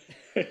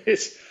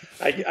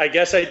 I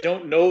guess I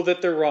don't know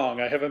that they're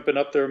wrong. I haven't been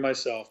up there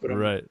myself, but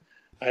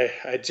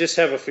I just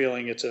have a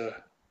feeling it's a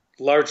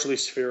largely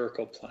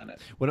spherical planet.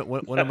 One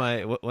of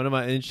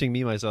my interesting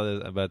meme I saw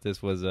about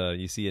this was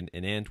you see an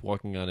ant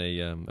walking on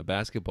a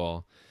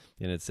basketball,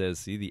 and it says,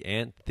 "See, the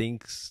ant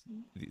thinks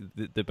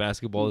the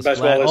basketball is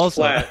flat."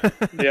 Also, flat.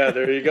 Yeah,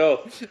 there you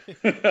go.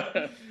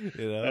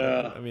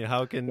 I mean,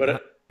 how can? Go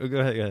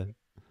ahead.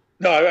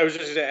 No, I was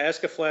just going to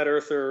ask a flat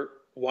earther,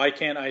 why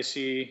can't I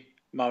see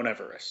Mount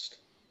Everest?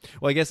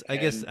 Well, I guess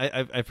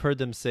I've heard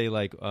them say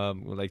like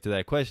to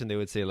that question, they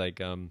would say like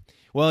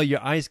well,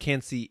 your eyes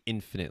can't see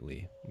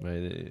infinitely,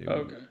 right?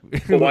 Okay.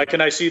 Well, why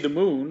can I see the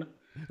moon?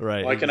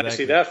 Right. Why can I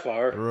see that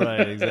far?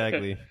 Right.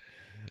 Exactly.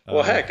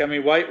 Well, heck, I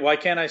mean, why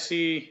can't I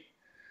see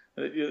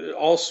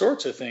all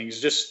sorts of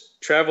things? Just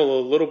travel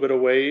a little bit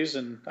of ways,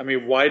 and I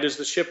mean, why does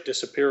the ship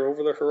disappear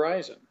over the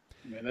horizon?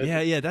 I mean,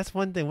 yeah, that's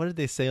one thing. What did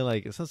they say?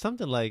 Like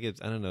something like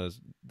I don't know.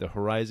 The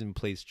horizon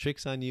plays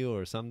tricks on you,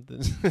 or something.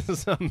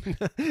 It's kind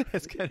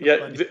of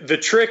funny. The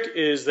trick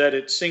is that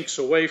it sinks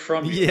away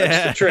from you. Yeah.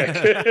 That's the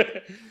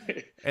trick.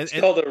 It's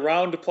called a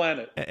round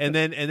planet. And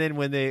then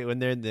when they're in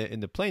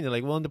the plane, they're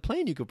like, well, in the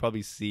plane you could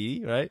probably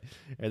see, right?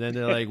 And then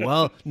they're like,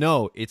 well,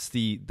 no, it's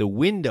the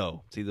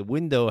window. See, the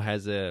window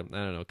has a, I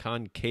don't know,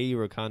 concave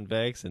or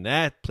convex, and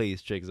that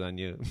plays tricks on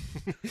you.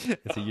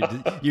 So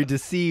you're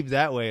deceived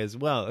that way as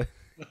well.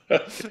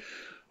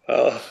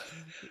 Well,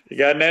 you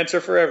got an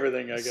answer for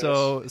everything, I guess.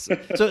 So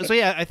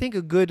yeah, I think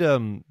a good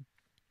a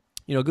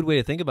good way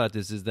to think about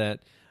this is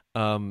that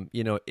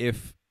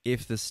if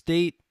the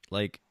state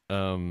like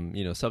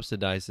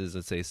subsidizes,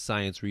 let's say,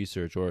 science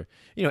research, or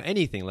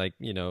anything like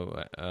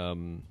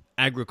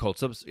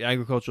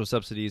agricultural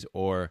subsidies,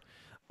 or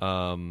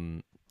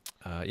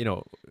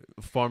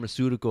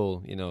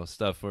pharmaceutical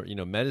stuff, or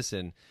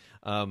medicine.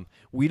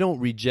 We don't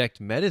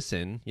reject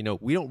medicine,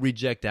 we don't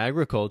reject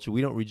agriculture,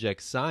 we don't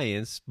reject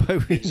science,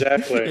 but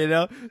exactly,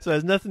 so it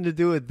has nothing to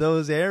do with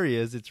those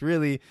areas. It's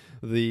really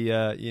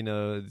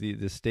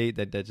the state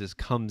that just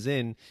comes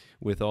in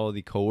with all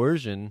the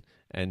coercion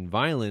and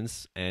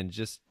violence and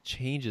just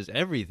changes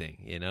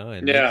everything, and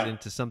makes it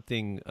into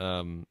something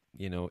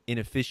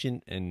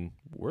inefficient and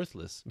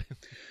worthless.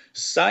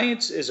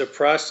 Science is a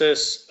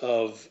process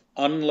of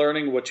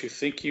unlearning what you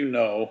think you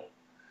know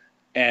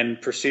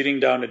and proceeding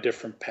down a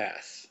different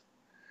path.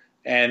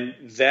 And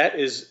that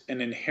is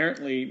an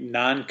inherently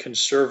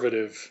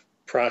non-conservative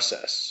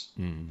process.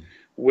 Mm.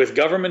 With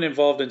government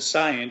involved in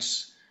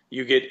science,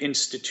 you get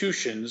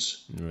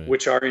institutions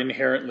which are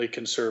inherently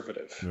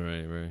conservative.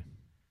 Right.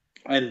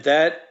 And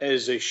that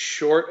is a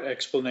short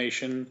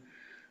explanation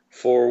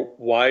for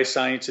why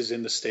science is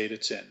in the state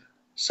it's in.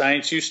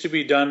 Science used to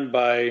be done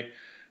by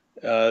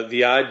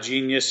the odd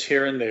genius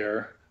here and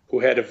there who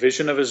had a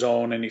vision of his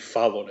own and he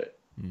followed it.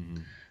 Mm-hmm.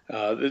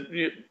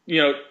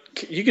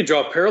 You can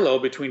draw a parallel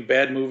between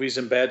bad movies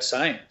and bad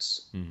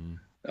science.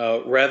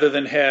 Mm-hmm. Rather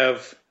than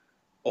have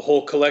a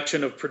whole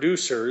collection of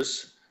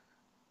producers,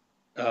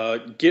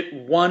 get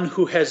one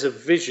who has a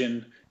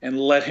vision and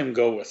let him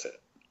go with it.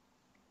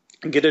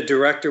 Get a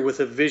director with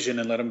a vision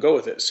and let him go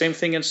with it. Same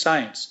thing in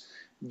science.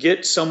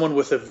 Get someone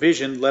with a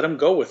vision, let him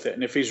go with it.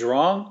 And if he's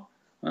wrong,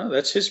 well,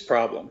 that's his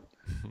problem.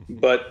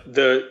 But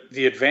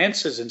the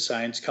advances in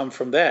science come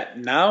from that.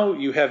 Now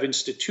you have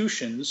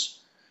institutions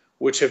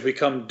which have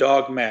become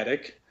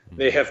dogmatic.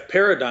 They have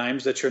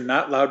paradigms that you're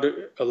not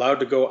allowed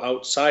to go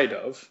outside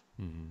of.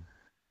 Mm-hmm.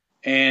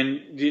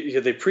 And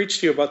they preach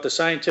to you about the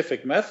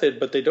scientific method,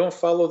 but they don't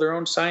follow their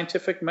own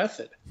scientific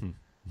method.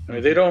 Mm-hmm. I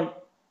mean,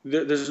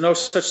 there's no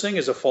such thing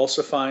as a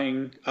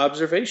falsifying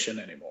observation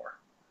anymore.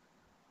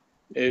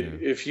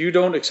 If you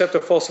don't accept a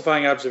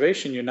falsifying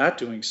observation, you're not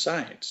doing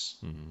science.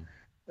 Mm-hmm.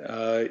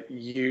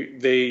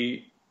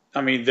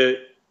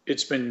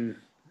 It's been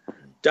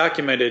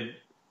documented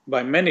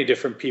by many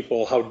different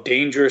people how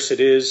dangerous it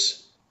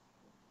is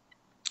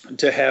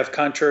to have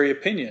contrary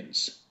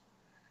opinions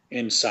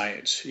in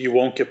science. You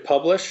won't get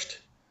published.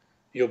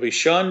 You'll be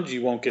shunned.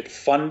 You won't get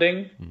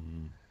funding.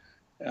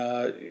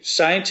 Mm-hmm.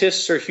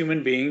 Scientists are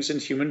human beings,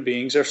 and human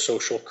beings are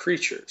social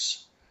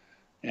creatures.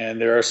 And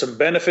there are some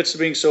benefits to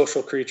being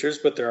social creatures,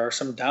 but there are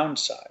some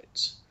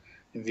downsides.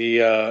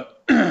 The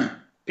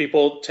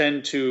people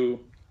tend to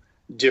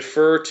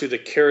defer to the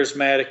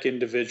charismatic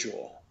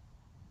individual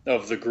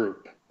of the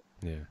group.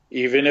 Yeah.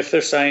 Even if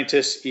they're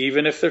scientists,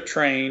 even if they're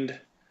trained,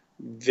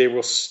 they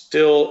will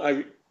still.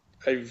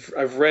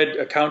 I've read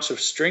accounts of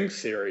string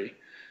theory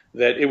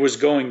that it was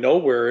going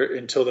nowhere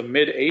until the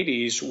mid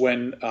 '80s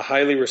when a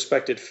highly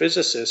respected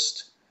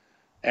physicist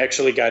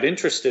actually got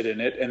interested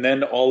in it, and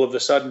then all of a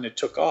sudden it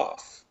took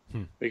off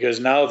because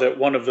now that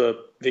one of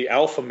the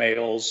alpha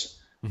males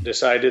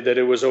decided that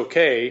it was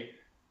okay,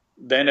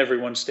 then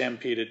everyone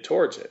stampeded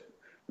towards it.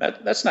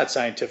 That's not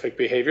scientific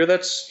behavior.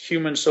 That's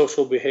human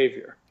social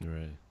behavior.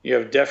 Right. You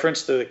have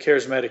deference to the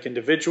charismatic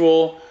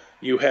individual.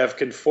 You have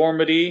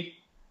conformity,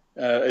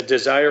 a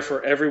desire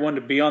for everyone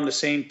to be on the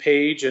same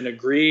page and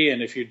agree.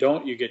 And if you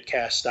don't, you get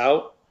cast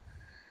out.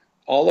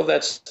 All of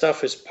that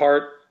stuff is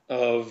part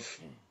of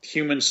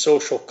human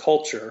social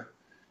culture,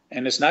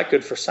 and it's not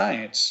good for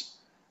science.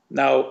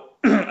 Now,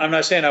 I'm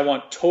not saying I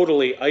want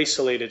totally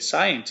isolated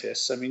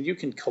scientists. I mean, you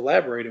can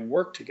collaborate and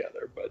work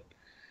together, but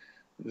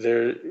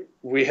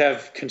we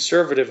have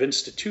conservative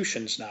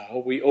institutions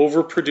now. We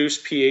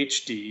overproduce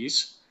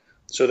PhDs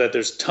so that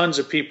there's tons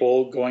of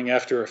people going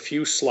after a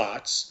few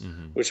slots,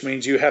 which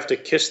means you have to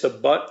kiss the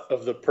butt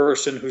of the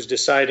person who's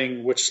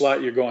deciding which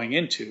slot you're going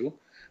into,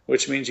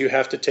 which means you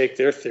have to take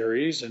their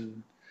theories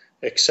and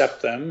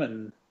accept them.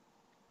 And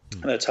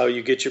that's how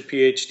you get your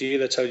PhD.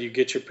 That's how you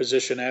get your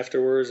position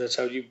afterwards. That's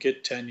how you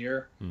get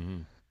tenure.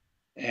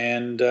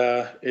 And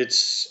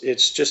it's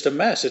just a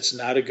mess. It's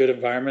not a good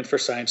environment for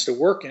science to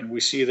work in.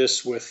 We see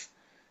this with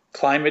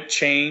climate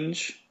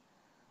change,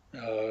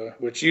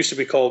 which used to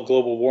be called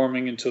global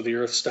warming until the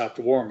Earth stopped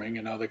warming,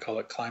 and now they call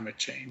it climate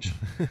change.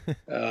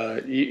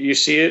 You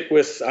see it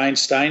with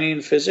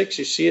Einsteinian physics.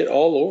 You see it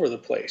all over the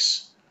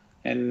place.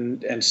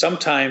 And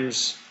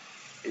sometimes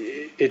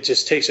it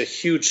just takes a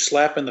huge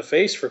slap in the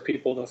face for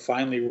people to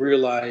finally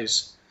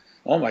realize,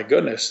 oh my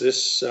goodness,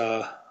 this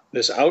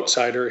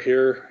outsider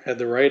here had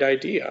the right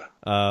idea.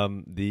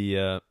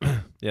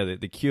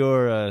 The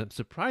cure,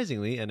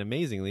 surprisingly and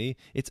amazingly,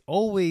 it's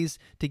always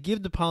to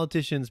give the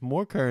politicians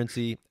more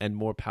currency and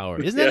more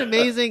power. Isn't that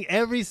amazing?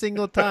 Every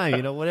single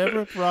time,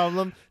 whatever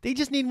problem, they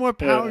just need more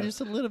power,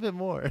 just a little bit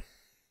more.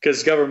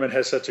 Because government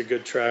has such a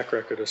good track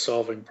record of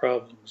solving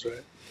problems,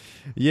 right?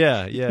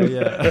 Yeah.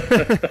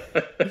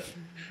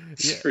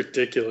 It's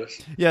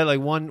ridiculous. Yeah, like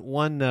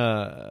one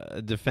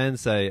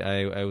defense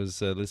I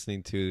was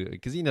listening to,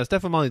 because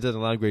Stefan Molyneux does a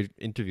lot of great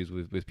interviews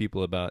with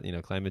people about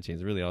climate change.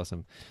 It's really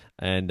awesome,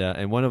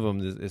 and one of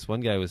them, this one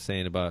guy was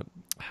saying about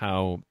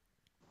how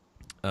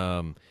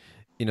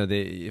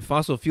the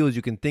fossil fuels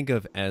you can think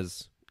of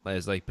as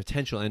like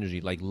potential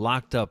energy, like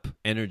locked up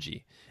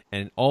energy,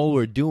 and all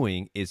we're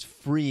doing is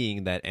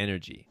freeing that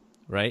energy,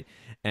 right?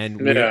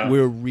 And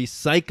we're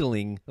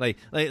recycling,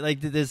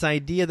 like this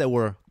idea that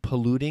we're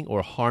polluting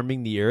or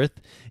harming the earth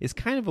is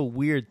kind of a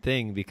weird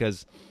thing,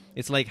 because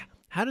it's like,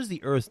 how does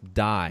the earth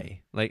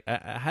die? Like,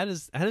 how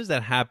does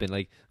that happen?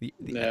 Like,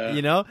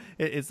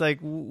 it's like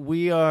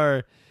we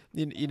are,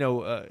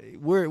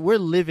 we're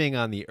living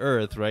on the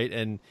earth, right?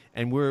 And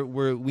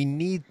we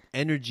need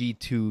energy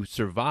to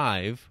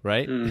survive,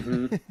 right?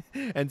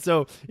 And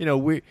so,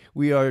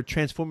 we are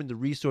transforming the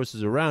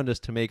resources around us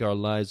to make our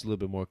lives a little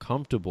bit more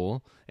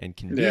comfortable and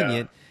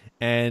convenient.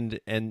 And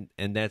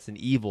that's an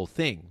evil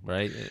thing,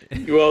 right?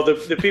 Well,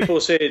 the people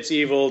who say it's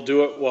evil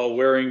do it while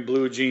wearing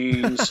blue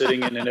jeans,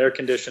 sitting in an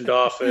air-conditioned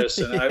office,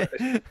 and I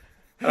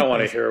don't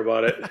want to hear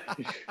about it.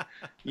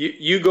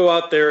 You go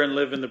out there and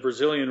live in the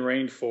Brazilian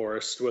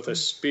rainforest with a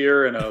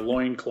spear and a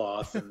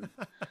loincloth, and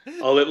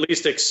I'll at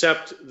least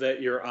accept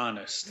that you're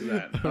honest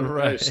then.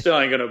 Right. I still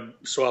ain't going to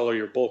swallow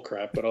your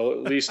bullcrap, but I'll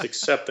at least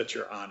accept that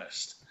you're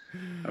honest.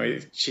 I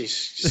mean, geez,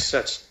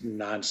 such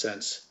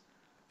nonsense.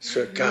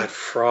 So, God,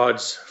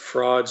 frauds,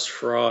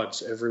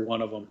 every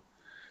one of them.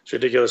 It's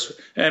ridiculous.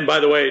 And by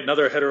the way,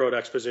 another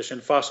heterodox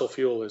position, fossil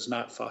fuel is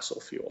not fossil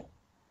fuel.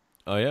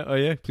 Oh,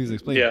 yeah? Please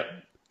explain. Yeah.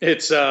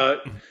 It's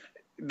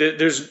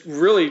there's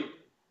really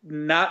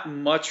not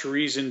much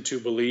reason to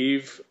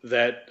believe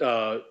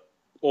that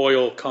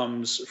oil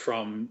comes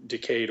from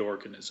decayed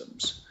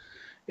organisms.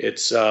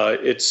 It's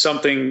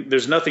something,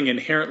 there's nothing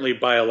inherently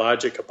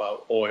biologic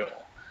about oil.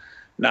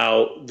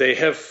 Now, they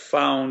have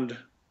found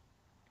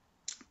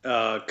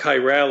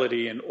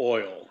chirality in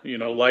oil.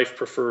 Life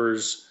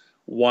prefers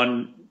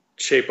one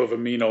shape of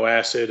amino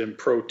acid and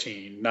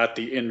protein, not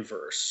the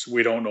inverse.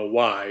 We don't know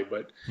why,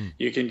 but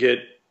you can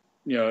get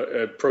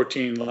a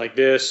protein like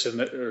this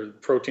or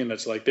protein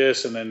that's like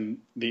this, and then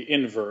the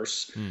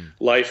inverse.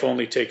 Life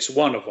only takes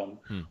one of them.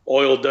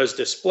 Oil does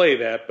display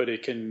that, but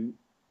it can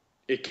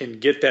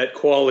get that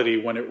quality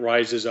when it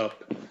rises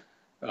up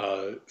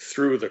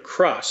through the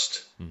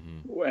crust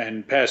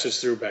and passes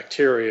through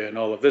bacteria and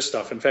all of this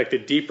stuff. In fact, the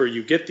deeper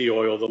you get the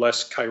oil, the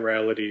less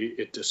chirality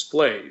it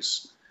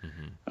displays.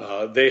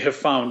 They have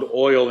found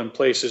oil in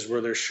places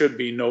where there should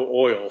be no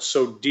oil,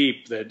 so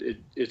deep that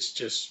it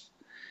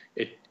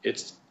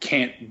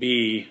can't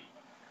be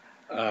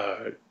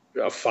a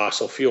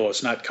fossil fuel.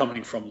 It's not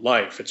coming from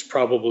life. It's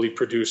probably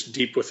produced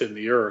deep within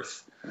the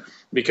earth,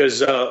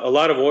 because a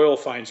lot of oil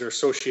finds are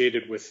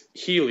associated with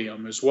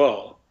helium as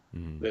well,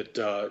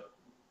 that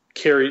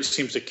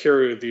seems to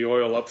carry the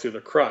oil up through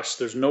the crust.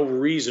 There's no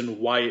reason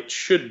why it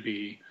should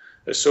be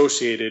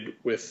associated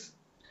with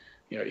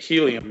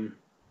helium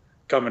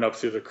coming up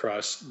through the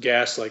crust,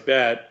 gas like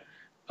that,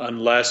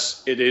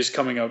 unless it is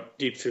coming up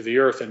deep through the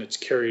earth and it's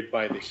carried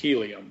by the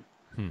helium.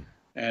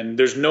 And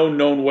there's no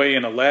known way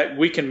in a lab.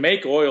 We can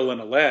make oil in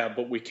a lab,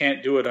 but we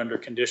can't do it under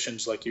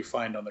conditions like you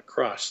find on the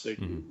crust. The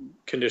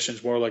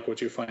conditions more like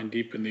what you find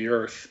deep in the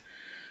earth.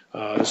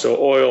 So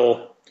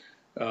oil,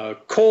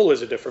 coal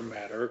is a different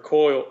matter.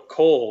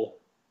 Coal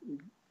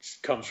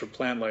comes from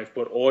plant life,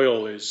 but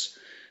oil is,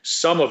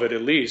 some of it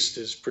at least,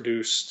 is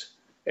produced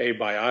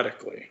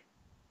abiotically.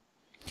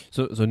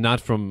 So not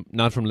from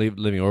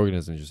living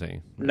organisms, you're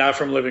saying? Not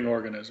from living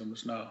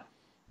organisms, no.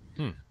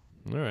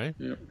 All right.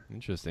 Yeah.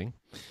 Interesting.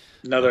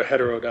 Another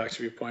heterodox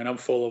viewpoint. I'm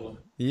full of them.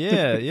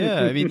 Yeah.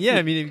 I mean,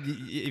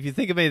 if you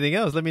think of anything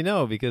else, let me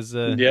know because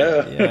I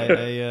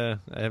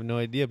have no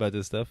idea about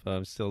this stuff.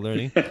 I'm still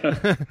learning.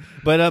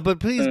 But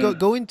please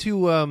go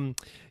into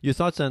your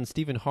thoughts on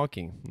Stephen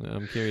Hawking.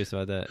 I'm curious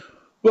about that.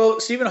 Well,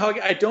 Stephen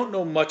Hawking, I don't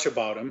know much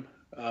about him,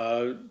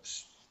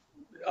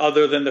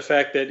 other than the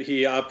fact that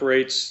he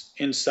operates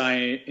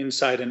inside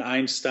an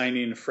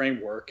Einsteinian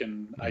framework,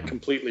 and I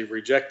completely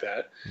reject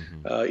that.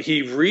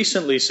 He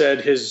recently said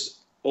his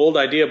old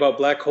idea about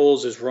black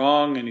holes is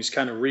wrong, and he's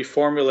kind of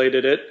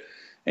reformulated it.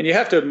 And you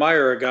have to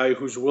admire a guy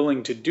who's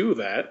willing to do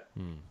that.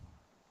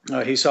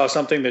 He saw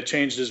something that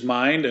changed his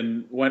mind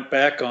and went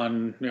back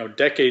on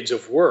decades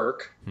of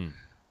work.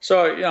 So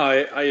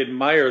I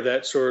admire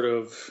that sort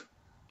of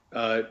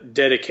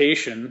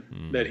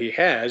dedication that he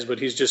has, but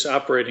he's just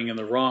operating in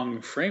the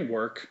wrong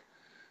framework,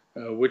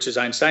 which is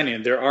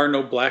Einsteinian. There are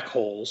no black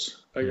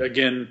holes.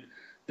 Again,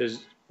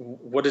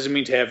 what does it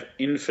mean to have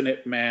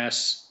infinite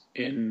mass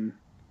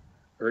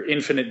or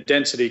infinite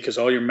density? Because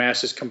all your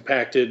mass is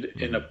compacted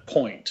in a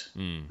point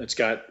that's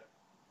got.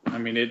 I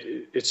mean,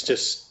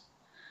 it's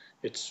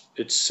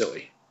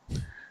silly.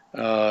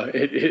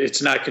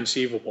 It's not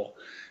conceivable.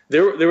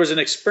 There was an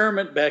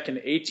experiment back in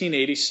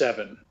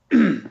 1887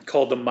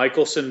 called the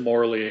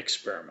Michelson-Morley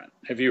experiment.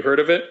 Have you heard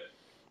of it?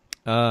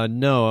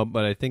 No,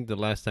 but I think the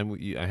last time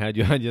I had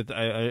you,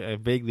 I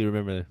vaguely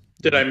remember.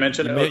 Did I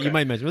mention it? Okay. You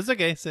might mention it. It's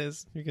okay.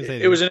 You can say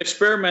it. It was an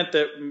experiment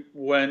that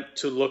went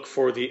to look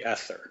for the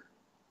ether.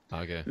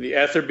 Okay.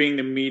 The ether being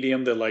the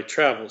medium that light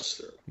travels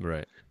through.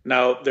 Right.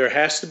 Now, there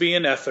has to be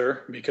an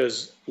ether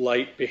because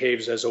light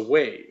behaves as a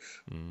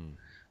wave.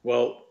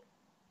 Well,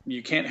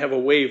 you can't have a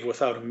wave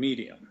without a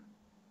medium.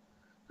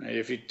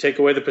 If you take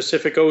away the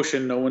Pacific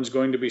Ocean, no one's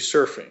going to be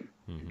surfing.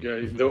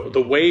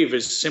 The wave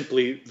is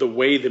simply the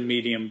way the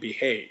medium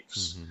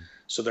behaves.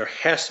 So there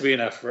has to be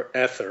an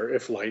ether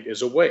if light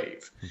is a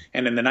wave.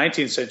 And in the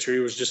 19th century,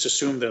 it was just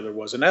assumed that there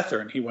was an ether,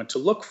 and he went to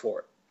look for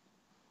it.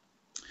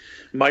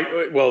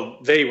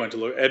 They went to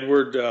look.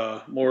 Edward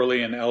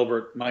Morley and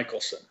Albert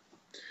Michelson.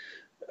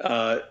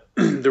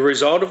 The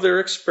result of their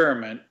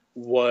experiment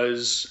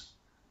was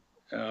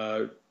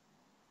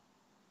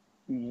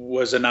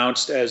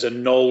announced as a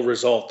null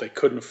result. They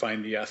couldn't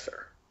find the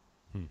ether.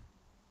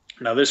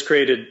 Now, this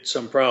created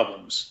some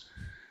problems.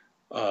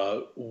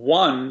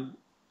 One,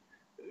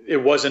 it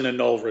wasn't a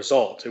null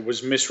result. It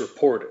was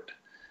misreported.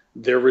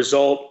 Their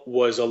result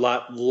was a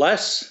lot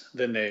less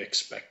than they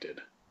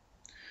expected.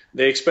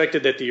 They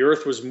expected that the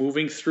Earth was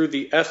moving through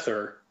the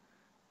ether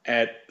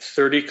at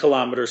 30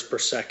 kilometers per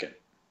second,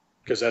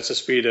 because that's the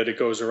speed that it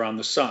goes around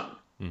the sun.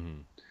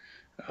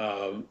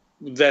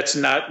 That's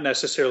not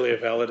necessarily a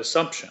valid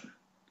assumption.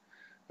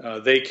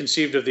 They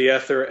conceived of the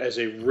ether as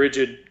a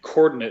rigid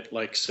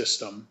coordinate-like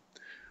system,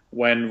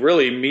 when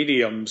really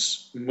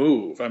mediums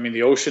move. I mean,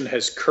 the ocean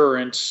has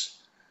currents.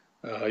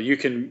 You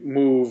can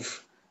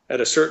move at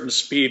a certain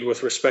speed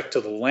with respect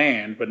to the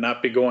land, but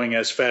not be going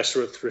as fast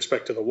with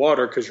respect to the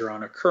water because you're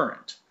on a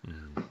current.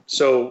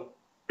 So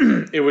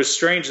it was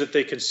strange that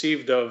they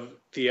conceived of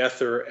the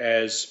ether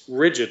as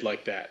rigid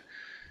like that.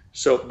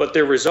 But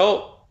their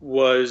result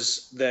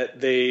was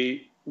that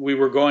we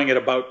were going at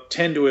about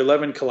 10 to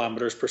 11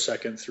 kilometers per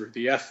second through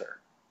the ether.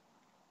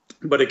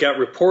 But it got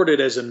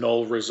reported as a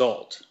null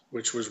result,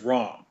 which was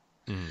wrong.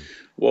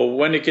 Well,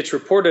 when it gets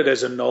reported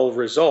as a null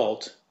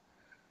result,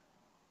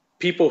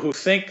 people who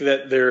think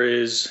that there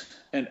is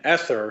an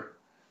ether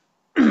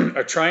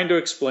are trying to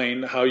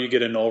explain how you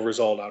get a null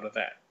result out of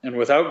that. And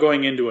without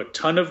going into a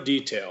ton of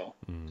detail,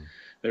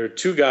 there are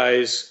two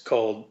guys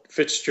called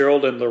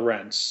Fitzgerald and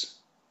Lorentz,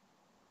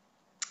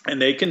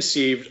 and they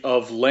conceived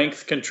of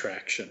length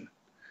contraction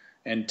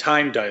and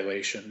time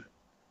dilation,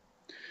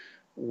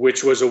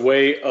 which was a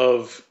way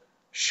of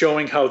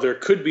showing how there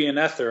could be an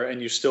ether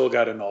and you still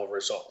got a null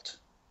result.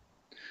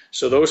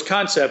 So those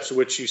concepts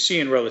which you see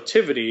in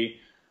relativity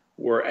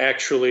were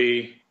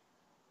actually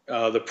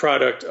the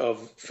product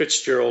of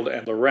Fitzgerald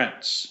and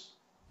Lorentz,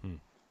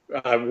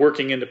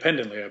 working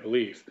independently, I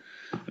believe.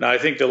 And I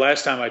think the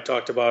last time I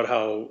talked about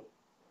how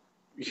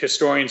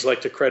historians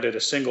like to credit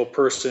a single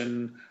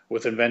person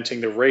with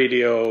inventing the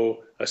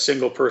radio, a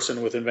single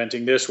person with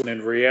inventing this, when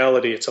in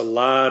reality it's a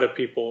lot of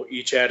people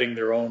each adding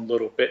their own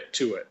little bit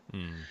to it.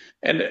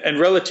 And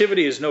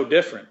relativity is no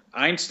different.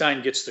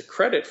 Einstein gets the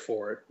credit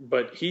for it,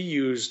 but he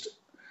used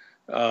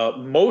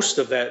most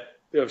of that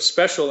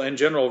special and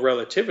general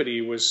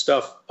relativity was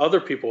stuff other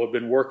people have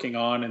been working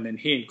on, and then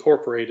he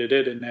incorporated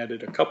it and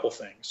added a couple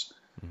things.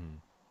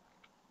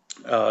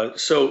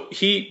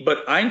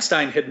 But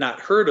Einstein had not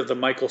heard of the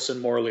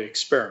Michelson-Morley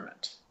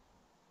experiment.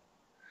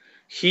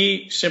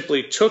 He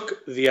simply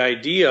took the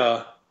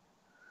idea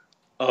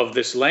of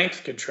this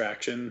length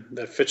contraction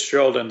that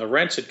Fitzgerald and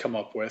Lorentz had come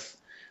up with,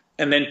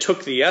 and then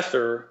took the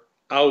ether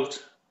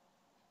out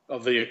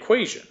of the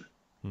equation.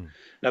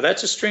 Now,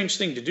 that's a strange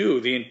thing to do.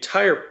 The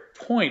entire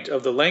point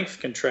of the length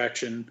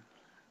contraction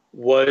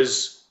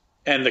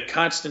and the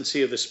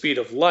constancy of the speed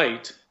of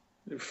light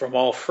from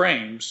all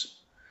frames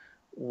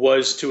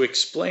was to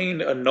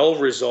explain a null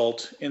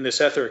result in this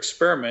ether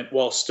experiment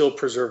while still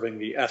preserving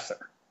the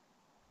ether.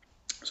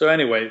 So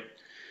anyway,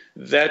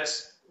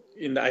 that's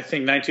in, I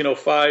think,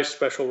 1905,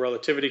 special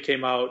relativity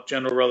came out,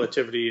 general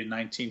relativity in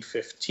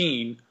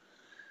 1915.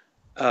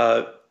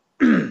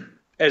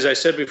 As I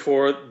said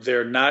before,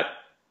 they're not,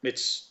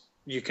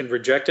 you can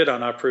reject it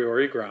on a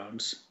priori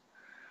grounds.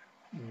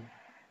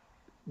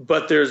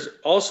 But there's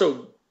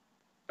also,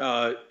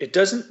 it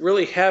doesn't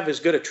really have as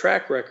good a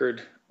track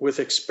record with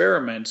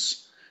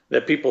experiments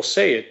that people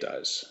say it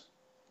does.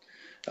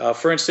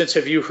 For instance,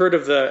 have you heard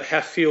of the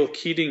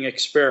Hatfield-Keating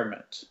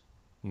experiment?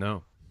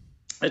 No.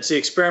 It's the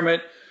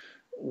experiment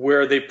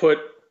where they put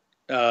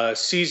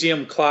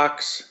cesium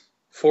clocks,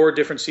 4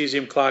 different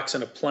cesium clocks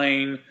in a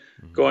plane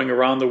going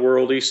around the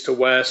world east to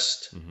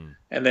west,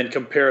 and then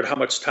compared how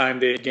much time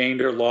they had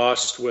gained or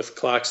lost with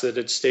clocks that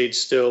had stayed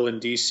still in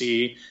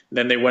DC. And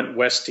then they went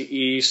west to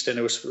east, and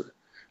it was,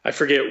 I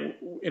forget,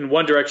 in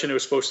one direction it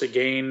was supposed to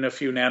gain a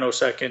few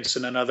nanoseconds,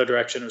 in another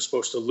direction it was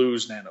supposed to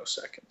lose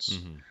nanoseconds.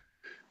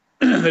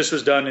 This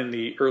was done in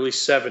the early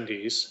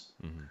 70s,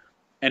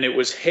 and it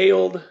was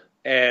hailed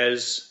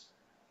as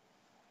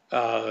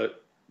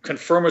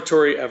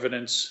confirmatory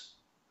evidence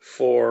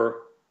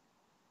for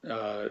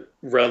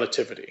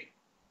relativity.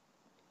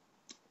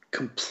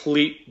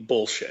 Complete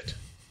bullshit.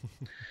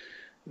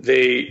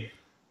 They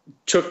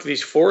took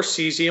these 4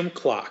 cesium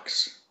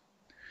clocks.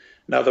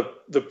 Now,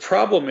 the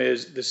problem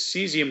is the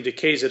cesium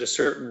decays at a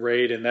certain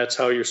rate, and that's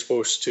how you're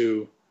supposed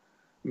to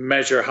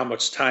measure how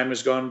much time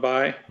has gone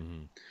by.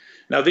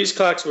 Now, these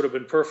clocks would have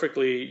been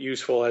perfectly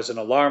useful as an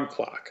alarm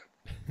clock.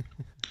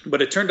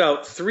 But it turned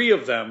out 3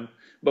 of them,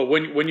 but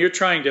when you're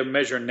trying to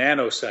measure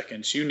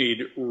nanoseconds, you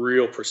need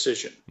real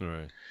precision.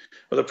 Right.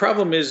 Well, the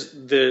problem is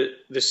the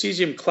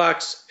cesium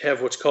clocks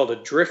have what's called a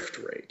drift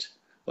rate.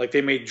 Like,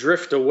 they may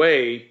drift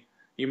away.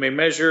 You may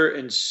measure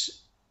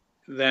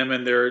them,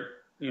 and they're,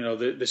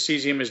 the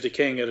cesium is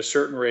decaying at a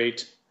certain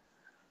rate,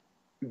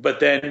 but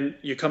then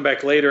you come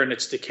back later and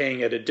it's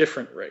decaying at a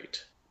different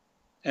rate.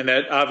 And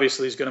that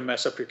obviously is going to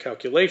mess up your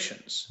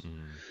calculations.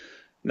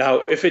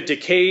 Now, if the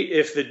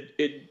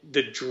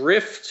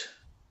drift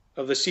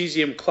of the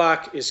cesium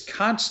clock is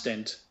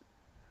constant,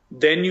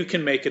 then you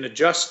can make an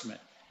adjustment.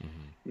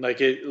 Like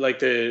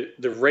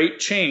the rate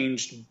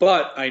changed,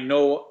 but I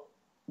know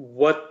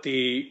what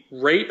the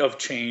rate of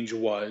change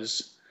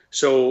was.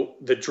 So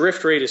the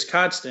drift rate is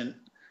constant.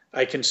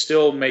 I can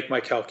still make my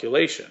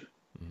calculation.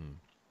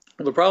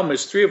 Well, the problem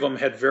is 3 of them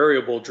had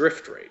variable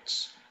drift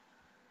rates.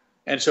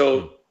 And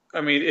so, I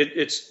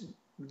mean,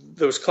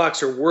 those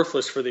clocks are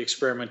worthless for the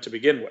experiment to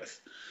begin with.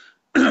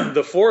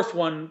 The 4th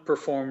one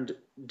performed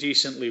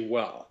decently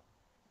well.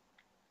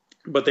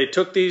 But they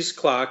took these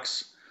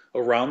clocks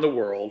around the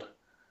world,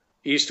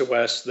 east to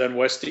west, then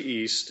west to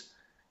east.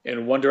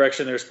 In one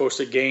direction, they're supposed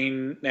to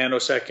gain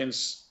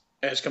nanoseconds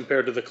as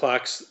compared to the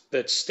clocks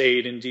that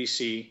stayed in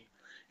DC.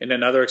 In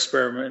another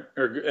experiment,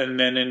 and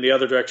then in the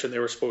other direction, they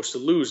were supposed to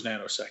lose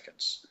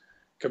nanoseconds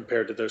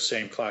compared to those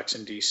same clocks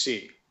in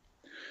DC.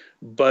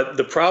 But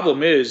the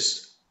problem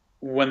is,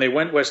 when they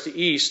went west to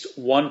east,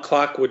 one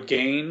clock would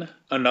gain,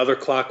 another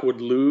clock would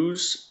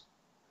lose,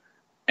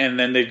 and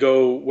then they'd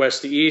go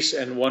west to east,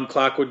 and one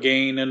clock would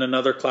gain, and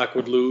another clock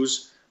would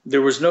lose.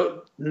 There was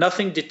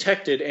nothing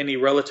detected any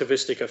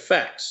relativistic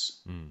effects.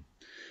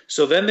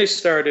 So then they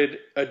started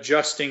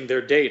adjusting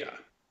their data.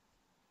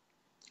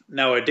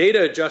 Now, a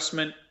data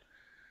adjustment,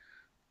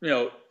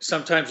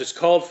 sometimes it's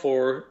called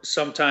for,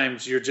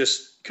 sometimes you're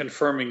just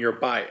confirming your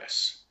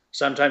bias.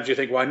 Sometimes you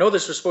think, well, I know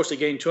this was supposed to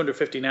gain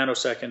 250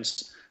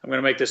 nanoseconds. I'm going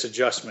to make this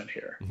adjustment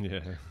here.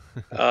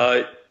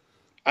 Yeah.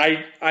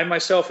 I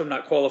myself am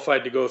not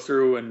qualified to go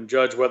through and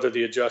judge whether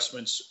the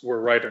adjustments were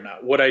right or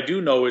not. What I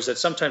do know is that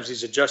sometimes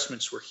these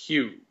adjustments were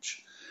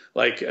huge.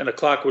 Like, and a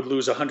clock would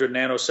lose 100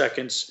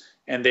 nanoseconds,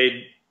 and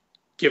they'd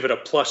give it a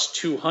plus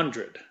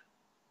 200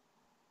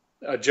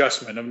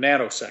 adjustment of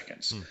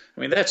nanoseconds. I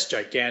mean, that's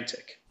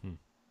gigantic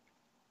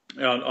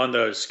on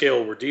the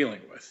scale we're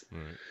dealing with.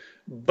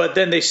 But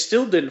then they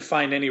still didn't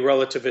find any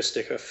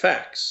relativistic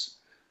effects.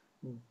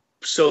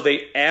 So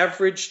they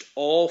averaged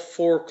all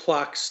 4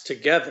 clocks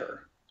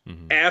together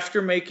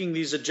after making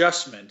these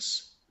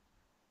adjustments,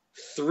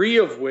 3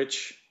 of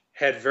which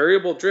had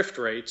variable drift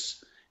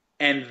rates,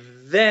 and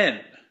then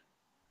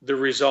the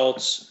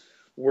results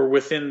were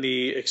within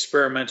the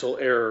experimental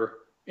error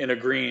in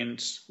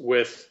agreement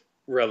with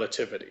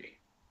relativity.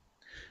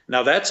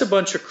 Now, that's a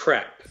bunch of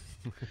crap,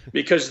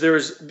 because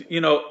there's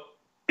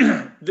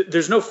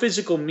no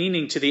physical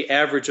meaning to the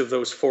average of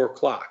those 4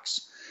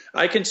 clocks.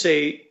 I can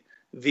say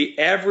the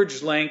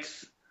average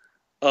length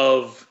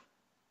of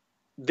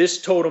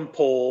this totem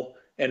pole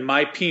and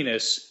my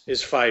penis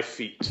is 5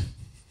 feet.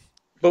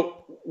 But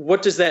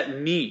what does that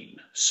mean?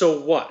 So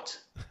what?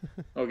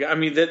 Okay, I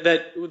mean,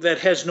 that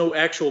has no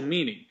actual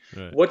meaning.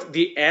 Right. What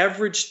the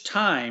average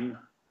time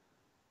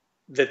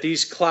that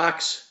these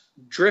clocks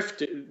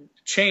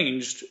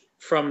changed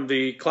from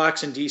the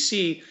clocks in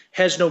DC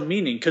has no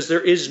meaning, because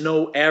there is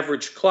no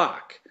average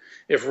clock.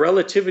 if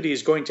relativity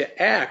is going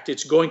to act,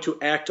 it's going to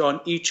act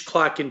on each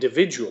clock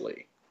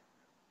individually.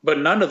 But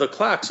none of the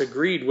clocks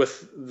agreed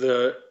with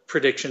the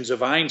predictions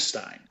of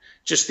Einstein.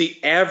 Just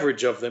the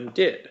average of them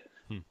did,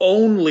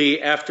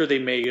 only after they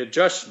made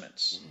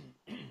adjustments.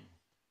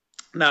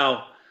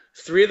 Now,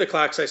 3 of the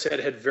clocks I said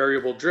had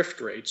variable drift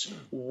rates.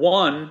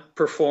 1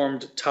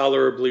 performed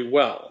tolerably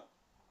well.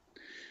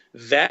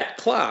 That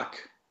clock,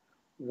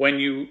 when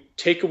you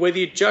take away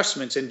the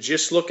adjustments and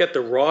just look at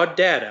the raw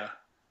data,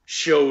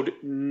 showed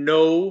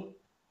no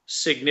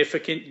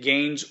significant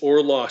gains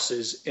or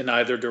losses in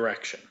either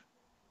direction.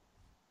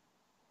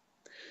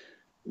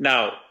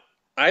 Now,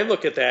 I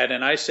look at that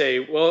and I say,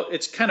 well,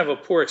 it's kind of a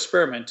poor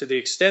experiment. To the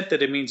extent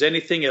that it means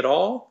anything at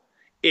all,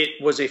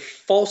 it was a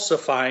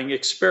falsifying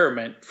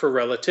experiment for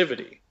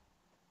relativity.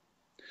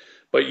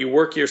 But you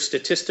work your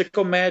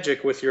statistical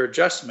magic with your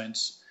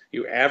adjustments,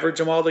 you average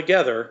them all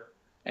together,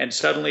 and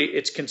suddenly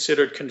it's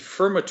considered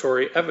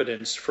confirmatory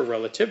evidence for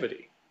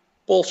relativity.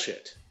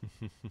 Bullshit.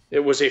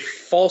 It was a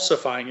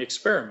falsifying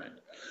experiment.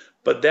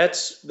 But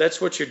that's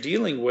what you're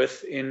dealing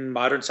with in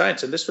modern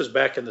science. And this was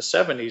back in the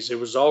 70s. It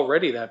was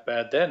already that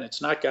bad then.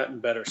 It's not gotten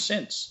better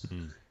since.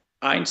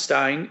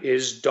 Einstein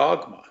is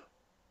dogma.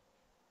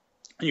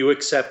 You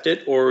accept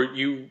it or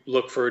you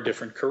look for a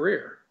different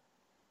career.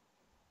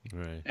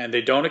 Right. And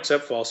they don't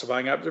accept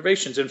falsifying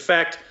observations. In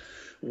fact,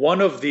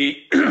 one of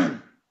the,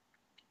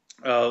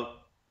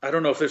 I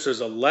don't know if this is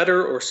a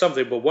letter or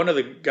something, but one of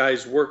the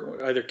guys,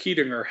 either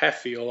Keating or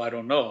Heffield, I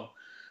don't know,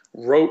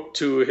 wrote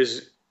to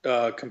his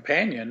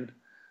companion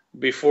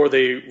before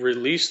they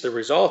released the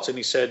results, and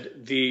he said,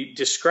 the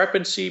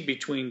discrepancy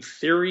between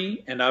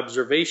theory and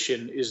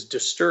observation is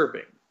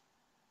disturbing.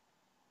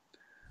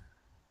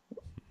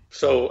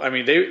 So, I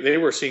mean, they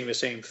were seeing the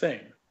same thing.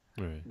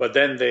 Right. But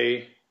then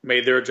they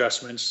made their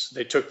adjustments.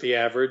 They took the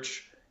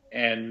average,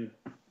 and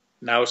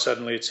now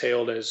suddenly it's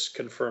hailed as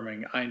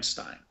confirming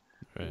Einstein.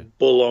 Right.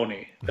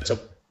 Baloney. That's a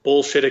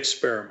bullshit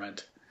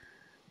experiment.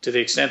 To the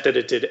extent that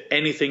it did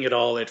anything at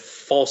all, it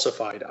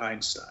falsified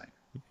Einstein.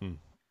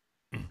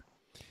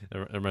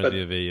 It reminds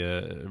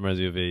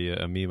me of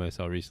a meme I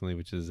saw recently,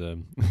 which is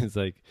it's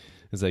like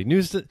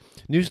new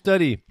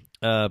study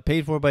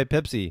paid for by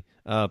Pepsi.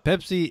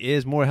 Pepsi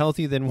is more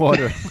healthy than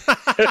water.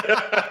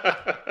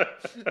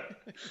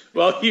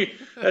 Well,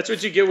 that's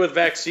what you get with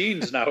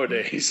vaccines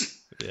nowadays.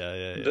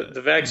 Yeah.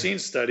 The vaccine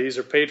studies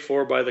are paid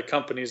for by the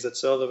companies that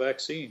sell the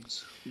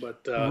vaccines.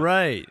 But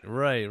right.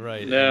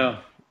 Yeah.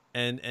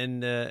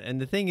 And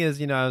the thing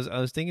is, I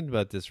was thinking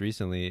about this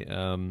recently,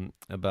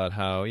 about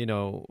how,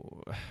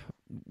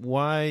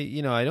 why,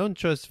 I don't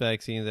trust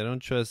vaccines. I don't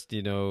trust,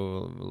 a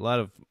lot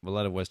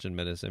of Western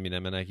medicine. I mean,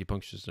 I'm an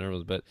acupuncturist and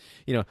herbal, but,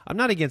 I'm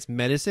not against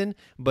medicine,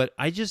 but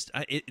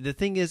the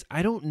thing is,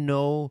 I don't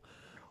know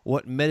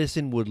what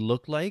medicine would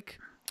look like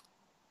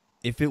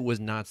if it was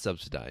not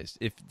subsidized,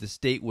 if the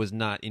state was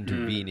not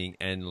intervening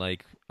and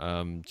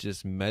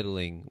just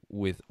meddling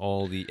with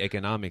all the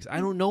economics.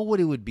 I don't know what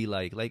it would be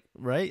like,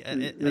 right?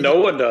 No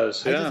one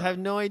does. I Yeah. just have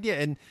no idea.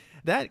 And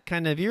that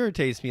kind of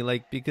irritates me,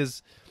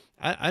 because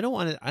I don't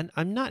want to,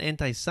 I'm not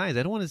anti-science.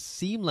 I don't want to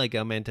seem like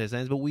I'm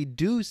anti-science, but we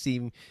do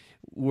seem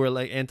we're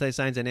like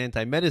anti-science and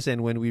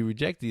anti-medicine when we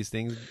reject these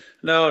things.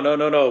 No.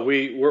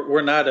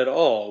 We're not at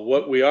all.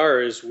 What we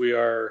are is we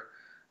are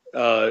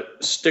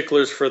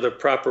sticklers for the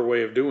proper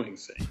way of doing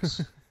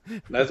things.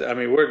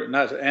 We're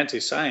not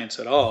anti-science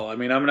at all. I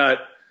mean,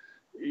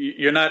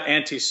 you're not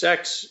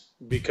anti-sex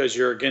because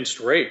you're against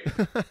rape.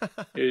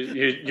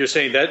 You're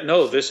saying that,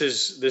 no, this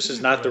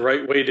is not the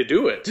right way to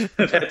do it.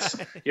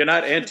 You're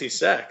not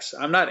anti-sex.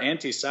 I'm not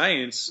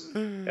anti-science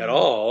at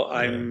all.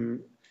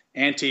 I'm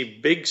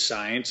anti-big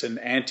science and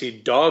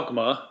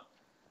anti-dogma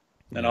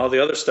and all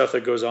the other stuff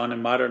that goes on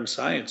in modern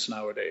science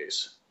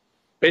nowadays.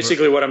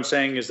 Basically, what I'm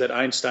saying is that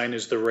Einstein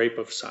is the rape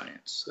of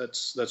science.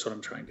 That's what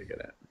I'm trying to get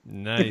at.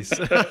 Nice.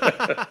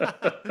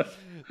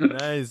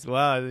 Nice.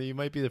 Wow, you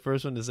might be the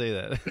first one to say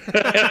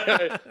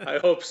that. I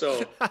hope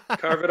so.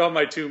 Carve it on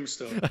my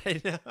tombstone.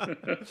 I know.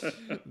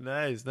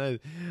 Nice.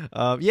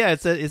 Yeah,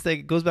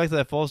 it goes back to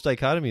that false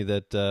dichotomy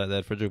that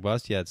Frederick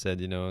Bastiat said.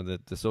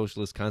 That the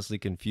socialists constantly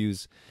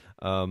confuse.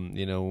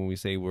 When we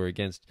say we're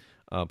against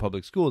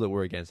public school, that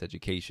we're against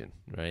education,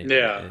 right?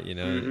 Yeah.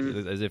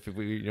 As if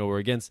we're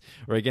against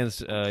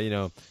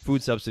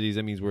food subsidies,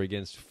 that means we're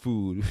against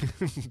food,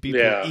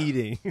 people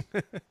eating.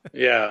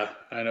 Yeah,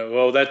 I know.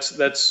 Well,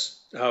 that's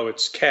how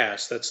it's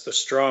cast. That's the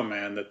straw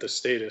man that the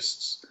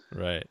statists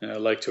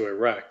like to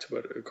erect.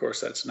 But of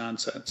course, that's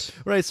nonsense.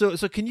 Right. So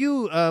can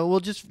you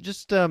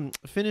just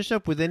finish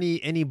up with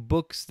any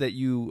books that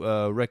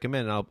you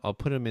recommend? I'll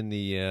put them in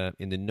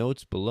the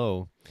notes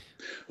below.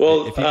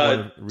 Well,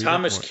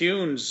 Thomas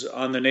Kuhn's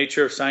On the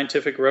Nature of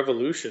Scientific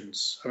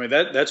Revolutions. I mean,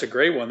 that's a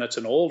great one. That's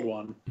an old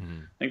one.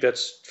 I think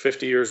that's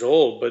 50 years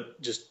old, but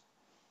just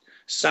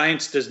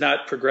science does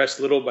not progress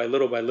little by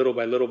little by little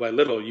by little by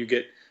little. You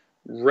get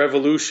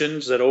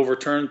revolutions that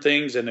overturn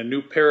things and a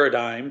new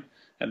paradigm,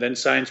 and then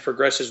science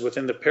progresses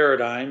within the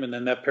paradigm, and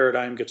then that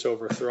paradigm gets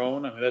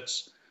overthrown. I mean,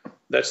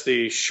 that's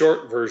the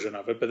short version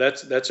of it, but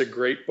that's a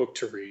great book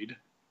to read.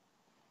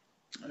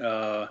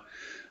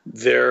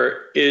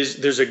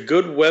 There's a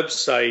good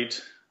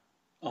website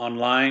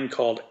online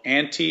called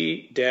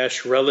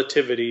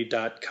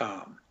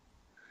anti-relativity.com,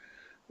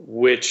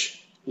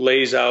 which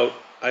lays out,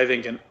 I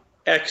think, an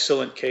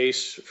excellent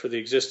case for the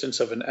existence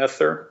of an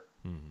ether,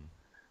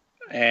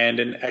 and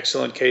an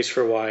excellent case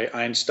for why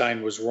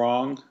Einstein was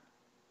wrong.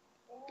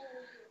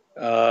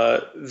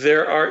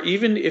 There are,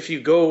 even if you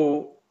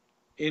go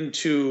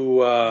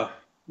into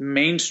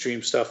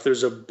mainstream stuff,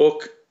 there's a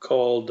book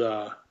called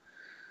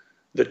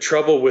The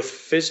Trouble with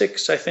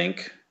Physics, I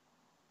think,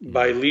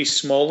 by Lee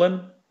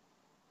Smolin.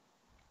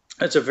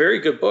 It's a very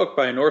good book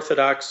by an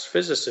Orthodox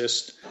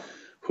physicist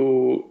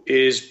who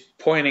is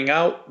pointing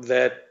out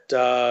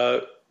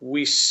that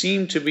we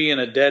seem to be in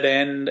a dead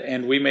end,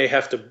 and we may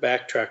have to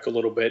backtrack a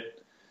little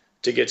bit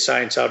to get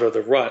science out of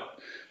the rut.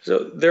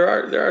 So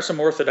there are some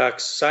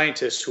Orthodox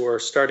scientists who are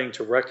starting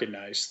to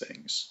recognize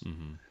things.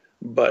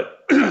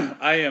 But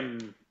I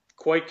am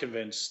quite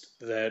convinced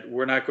that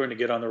we're not going to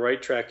get on the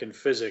right track in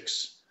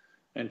physics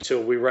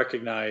until we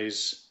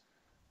recognize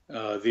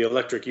the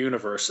electric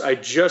universe. I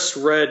just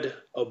read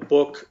a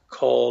book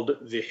called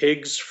The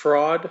Higgs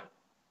Fraud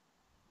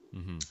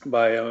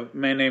by a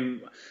man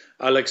named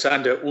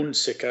Alexander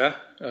Unzicker,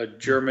 a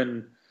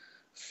German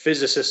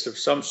physicist of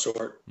some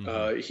sort.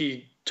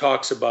 He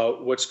talks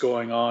about what's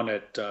going on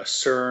at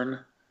CERN,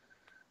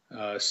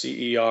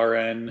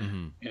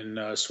 CERN,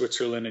 in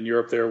Switzerland and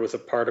Europe there, with a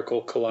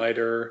particle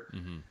collider.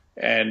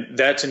 And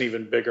that's an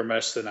even bigger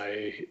mess than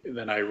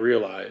I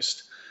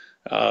realized.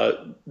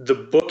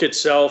 The book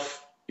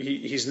itself,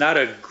 he's not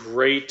a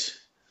great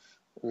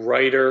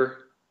writer.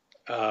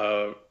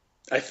 I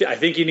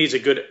think he needs a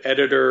good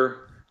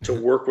editor to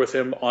work with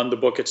him on the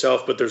book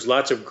itself, but there's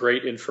lots of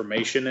great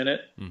information in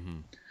it.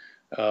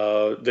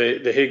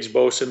 The Higgs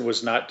boson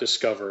was not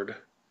discovered.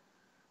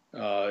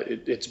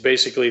 It's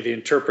basically the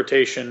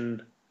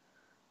interpretation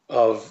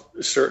of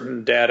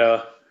certain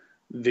data,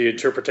 the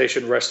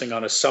interpretation resting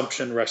on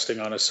assumption, resting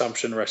on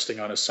assumption, resting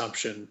on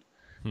assumption.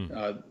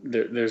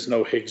 There's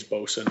no Higgs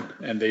boson,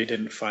 and they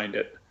didn't find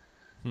it,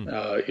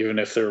 even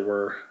if there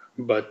were.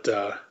 But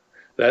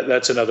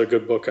that's another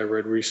good book I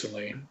read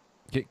recently.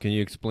 Can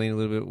you explain a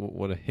little bit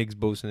what a Higgs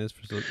boson is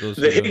for those?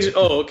 The Higgs,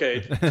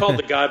 okay, called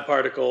the God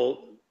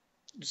particle.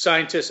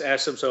 Scientists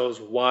ask themselves,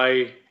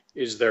 why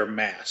is there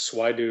mass?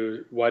 Why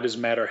does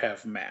matter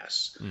have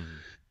mass?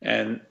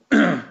 And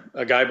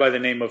a guy by the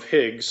name of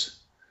Higgs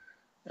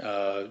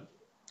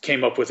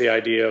came up with the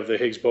idea of the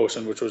Higgs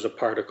boson, which was a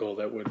particle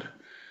that would,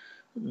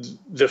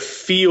 the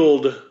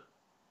field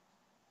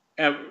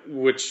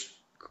which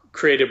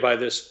created by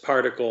this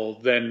particle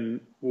then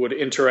would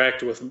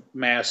interact with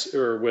mass,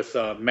 or with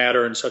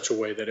matter, in such a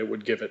way that it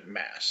would give it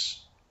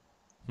mass.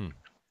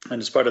 And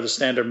it's part of the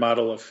standard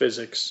model of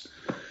physics,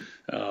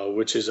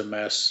 which is a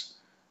mess.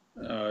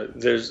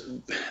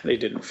 They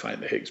didn't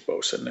find the Higgs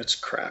boson. It's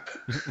crap.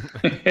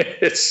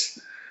 It's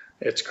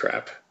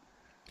crap.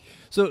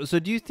 So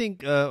do you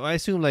think? I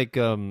assume like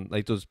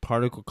those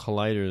particle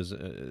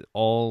colliders,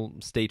 all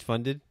state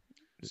funded.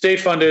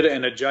 State funded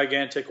and a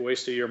gigantic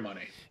waste of your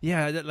money.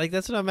 Yeah,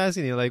 that's what I'm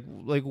asking you. Like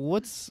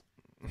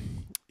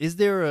is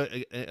there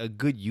a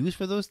good use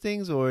for those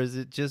things, or is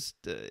it just?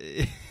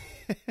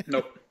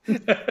 Nope,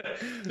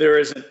 there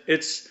isn't.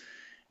 It's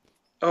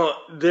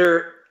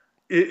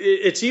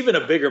even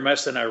a bigger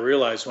mess than I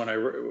realized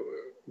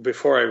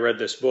before I read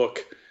this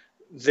book.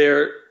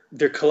 They're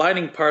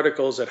colliding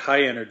particles at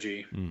high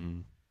energy,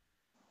 and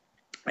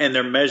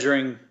they're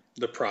measuring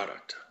the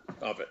product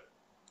of it.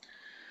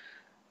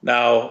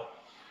 Now,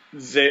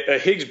 a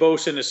Higgs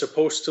boson is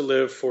supposed to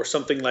live for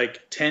something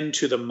like 10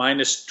 to the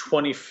minus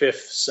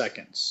 25th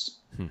seconds,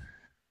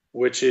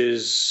 which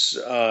is,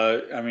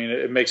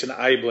 it makes an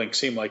eye blink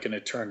seem like an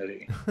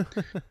eternity.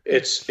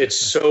 It's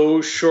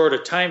so short a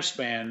time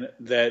span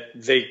that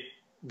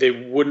they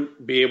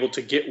wouldn't be able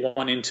to get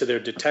one into their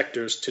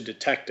detectors to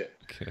detect it.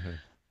 Okay.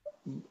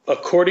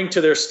 According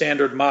to their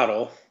standard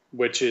model,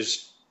 which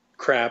is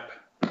crap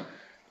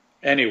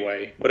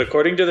anyway, but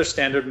according to their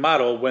standard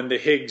model, when the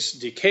Higgs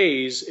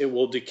decays, it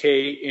will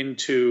decay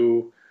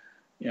into,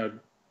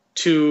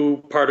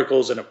 two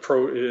particles and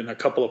a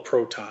couple of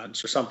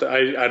protons or something.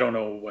 I don't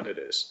know what it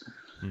is.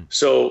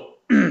 So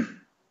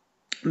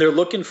they're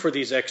looking for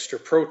these extra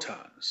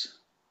protons.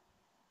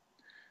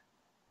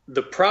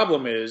 The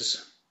problem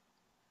is,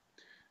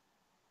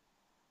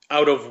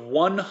 out of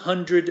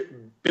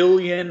 100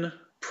 billion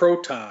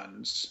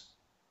protons,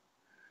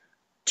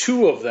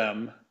 2 of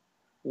them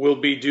will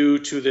be due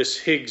to this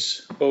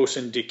Higgs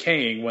boson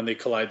decaying when they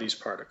collide these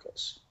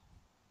particles.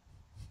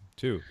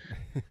 2.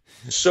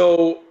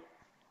 So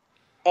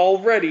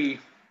already,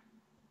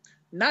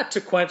 not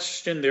to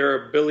question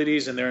their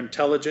abilities and their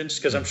intelligence,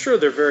 because I'm sure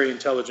they're very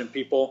intelligent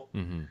people,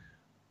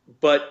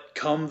 but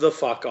come the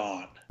fuck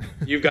on.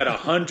 You've got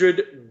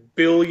 100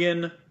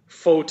 billion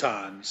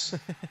photons.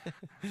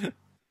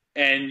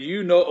 And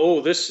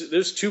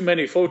there's too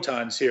many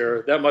photons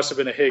here. That must have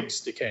been a Higgs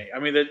decay. I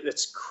mean,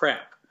 that's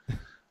crap.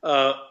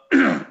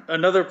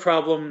 Another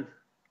problem.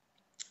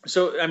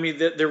 So,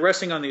 they're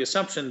resting on the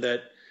assumption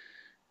that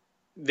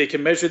they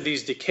can measure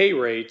these decay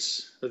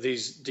rates,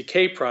 these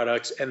decay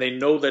products, and they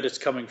know that it's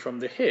coming from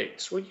the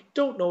Higgs. Well, you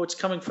don't know it's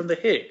coming from the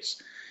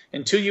Higgs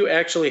until you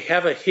actually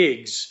have a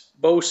Higgs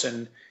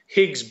boson,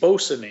 Higgs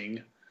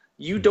bosoning.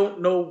 You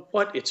don't know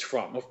what it's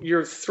from. If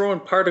you're throwing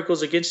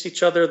particles against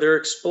each other, they're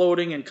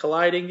exploding and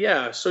colliding.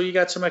 Yeah, so you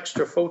got some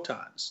extra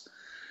photons.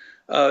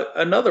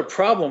 Another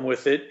problem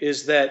with it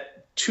is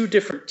that two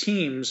different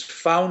teams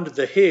found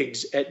the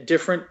Higgs at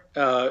different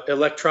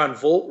electron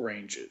volt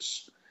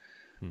ranges.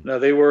 Now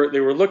they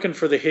were looking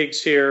for the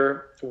Higgs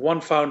here.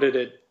 One found it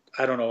at,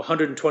 I don't know,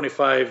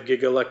 125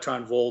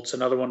 gigaelectron volts.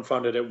 Another one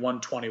found it at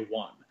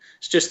 121.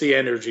 It's just the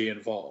energy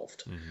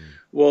involved.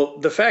 Well,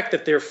 the fact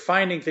that they're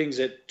finding things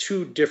at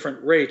two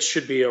different rates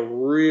should be a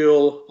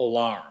real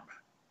alarm,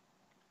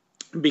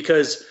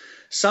 because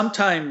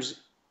sometimes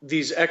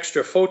these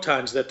extra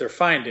photons that they're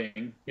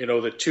finding, you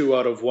know, the 2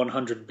 out of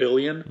 100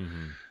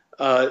 billion,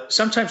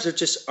 sometimes they're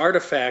just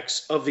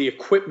artifacts of the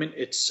equipment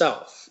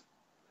itself.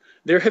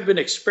 There have been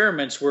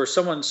experiments where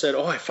someone said,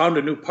 oh, I found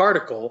a new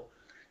particle.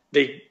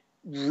 They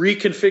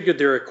reconfigured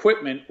their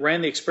equipment,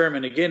 ran the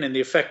experiment again, and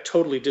the effect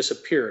totally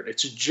disappeared.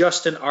 It's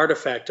just an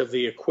artifact of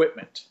the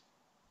equipment.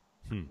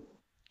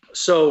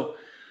 So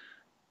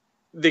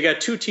they got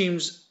two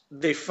teams.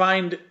 They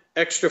find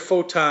extra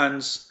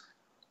photons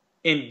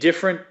in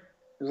different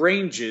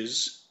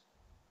ranges.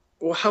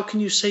 Well, how can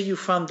you say you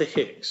found the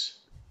Higgs?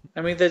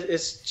 I mean,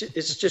 it's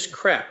just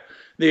crap.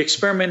 The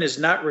experiment is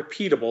not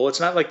repeatable. It's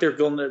not like they're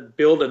going to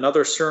build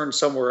another CERN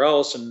somewhere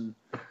else and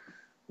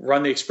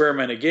run the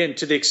experiment again.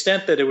 To the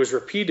extent that it was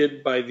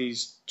repeated by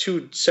these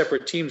two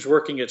separate teams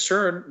working at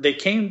CERN, they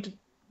came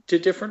to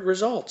different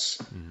results.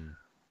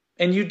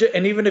 And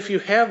even if you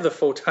have the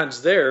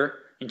photons there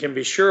and can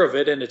be sure of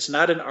it, and it's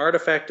not an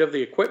artifact of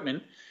the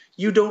equipment,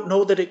 you don't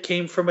know that it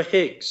came from a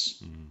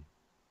Higgs.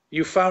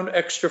 You found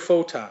extra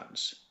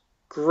photons.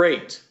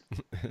 Great.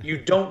 You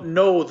don't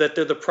know that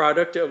they're the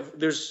product of,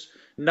 there's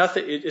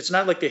nothing, it's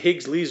not like the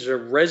Higgs leaves a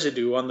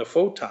residue on the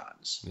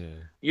photons.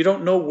 You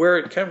don't know where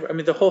it came from. I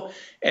mean,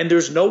 and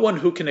there's no one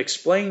who can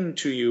explain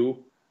to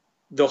you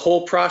the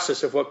whole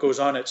process of what goes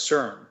on at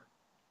CERN.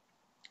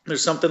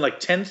 There's something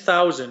like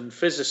 10,000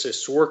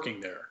 physicists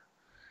working there.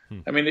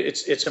 I mean,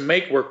 it's a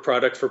make-work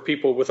product for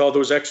people with all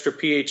those extra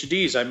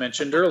PhDs I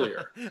mentioned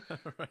earlier.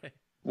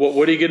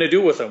 What are you going to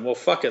do with them? Well,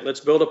 fuck it. Let's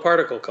build a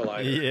particle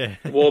collider.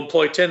 We'll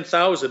employ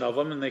 10,000 of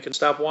them, and they can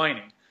stop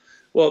whining.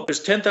 Well,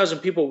 there's 10,000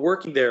 people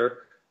working there.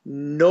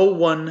 No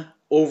one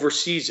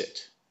oversees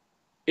it.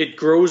 It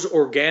grows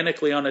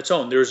organically on its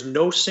own. There's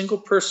no single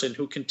person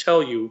who can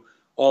tell you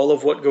all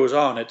of what goes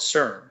on at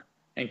CERN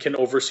and can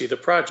oversee the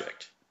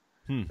project.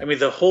 I mean,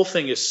 the whole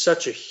thing is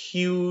such a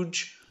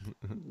huge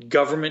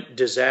government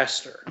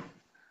disaster.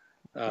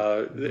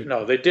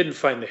 No, they didn't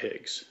find the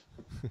Higgs.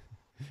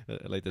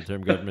 I like the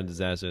term government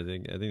disaster. I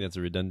think that's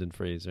a redundant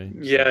phrase, right?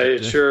 Yeah,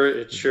 it sure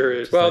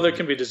is. Well, there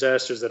can be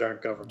disasters that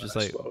aren't government, just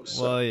I like, suppose.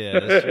 well, yeah,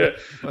 that's true.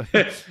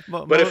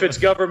 But if it's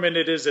government,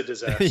 it is a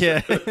disaster.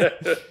 Yeah,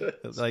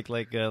 like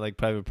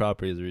private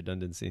property is a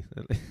redundancy.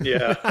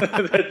 Yeah,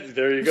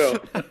 there you go.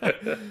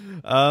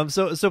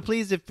 So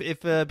please, if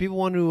people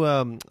want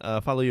to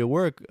follow your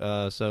work,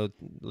 so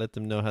let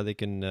them know how they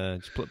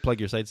can plug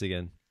your sites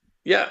again.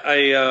 Yeah,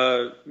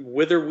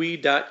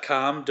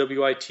 withurwe.com,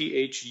 WITHUR.com,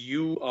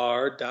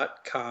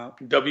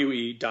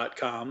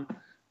 WE.com.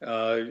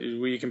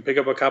 Where you can pick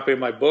up a copy of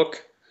my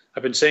book.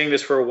 I've been saying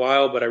this for a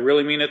while, but I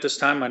really mean it this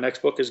time. My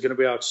next book is going to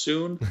be out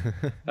soon.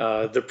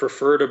 The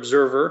Preferred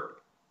Observer,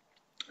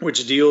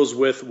 which deals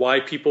with why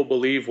people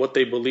believe what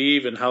they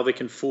believe and how they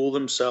can fool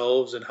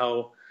themselves, and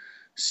how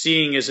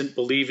seeing isn't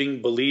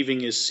believing,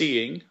 believing is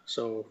seeing.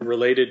 So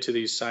related to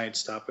these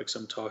science topics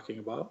I'm talking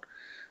about.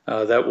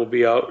 That will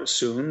be out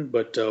soon,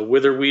 but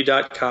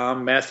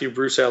withurwe.com,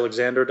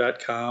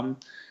 MatthewBruceAlexander.com,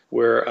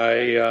 where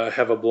I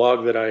have a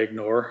blog that I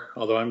ignore,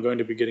 although I'm going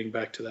to be getting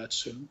back to that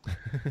soon.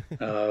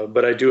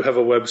 But I do have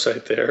a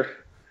website there.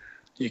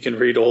 You can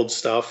read old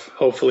stuff.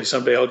 Hopefully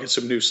someday I'll get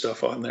some new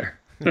stuff on there.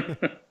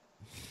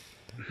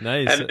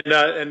 Nice.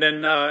 And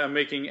then I'm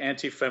making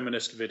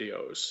anti-feminist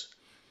videos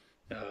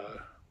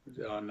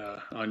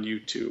on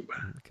YouTube,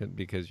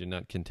 because you're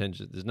not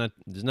contentious. There's not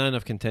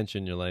enough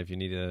contention in your life. You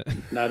need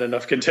not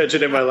enough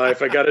contention in my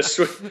life. I got to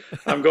switch.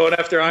 I'm going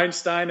after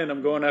Einstein, and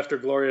I'm going after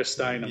Gloria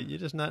Steinem. You're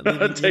just not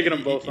leaving, taking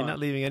them both. You're not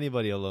leaving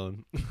anybody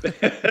alone.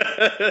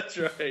 That's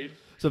right.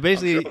 So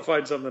basically, I'm sure I'll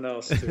find something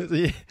else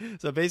too.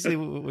 So basically,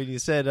 when you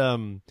said,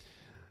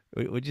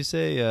 would you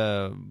say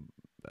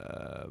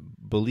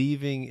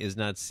believing is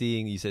not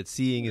seeing? You said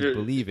seeing is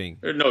believing.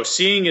 No,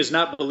 seeing is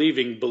not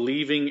believing.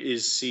 Believing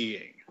is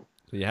seeing.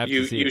 So you have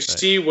to see it, right?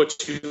 see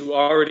what you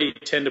already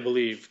tend to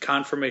believe.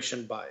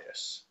 Confirmation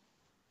bias.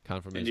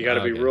 And you got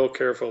to be real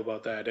careful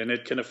about that. And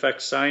it can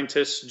affect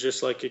scientists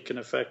just like it can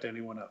affect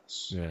anyone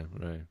else. Yeah,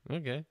 right.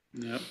 Okay.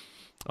 Yeah.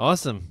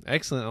 Awesome.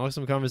 Excellent.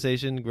 Awesome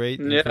conversation. Great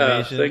information.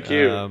 Yeah, thank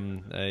you.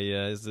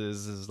 This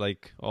is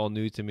like all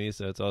new to me,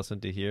 so it's awesome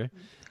to hear.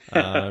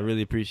 I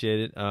really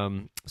appreciate it.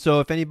 So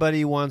if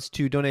anybody wants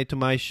to donate to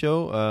my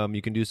show,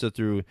 you can do so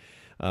through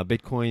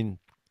Bitcoin,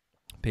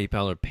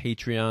 PayPal or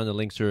Patreon. The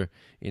links are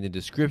in the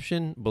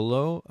description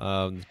below.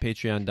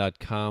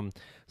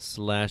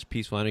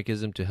 Patreon.com/peaceful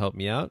anarchism to help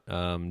me out.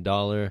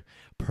 $1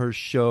 per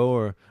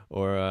show or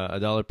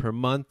 $1 per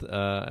month.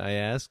 I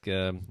ask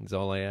is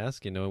all I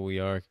ask. We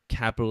are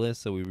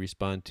capitalists, so we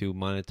respond to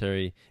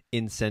monetary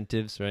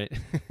incentives, right?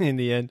 In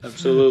the end,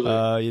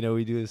 absolutely.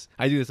 We do this.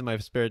 I do this in my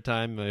spare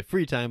time, my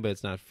free time, but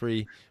it's not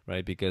free,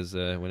 right? Because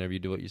whenever you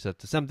devote yourself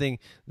to something,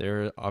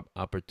 there are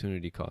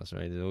opportunity costs,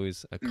 right? There's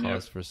always a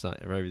cost for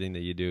everything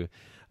that you do.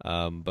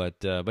 But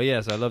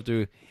yes, I love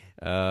to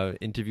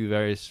interview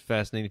various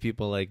fascinating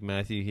people like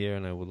Matthew here,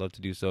 and I would love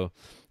to do so.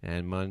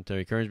 And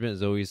monetary encouragement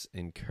is always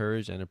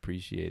encouraged and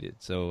appreciated.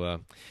 So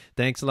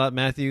thanks a lot,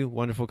 Matthew.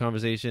 Wonderful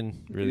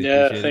conversation. Really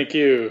appreciate it. Thank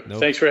you.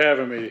 Thanks for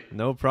having me.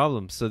 No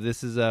problem. So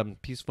this is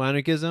Peaceful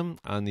Anarchism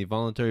on the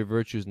Voluntary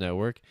Virtues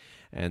Network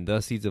and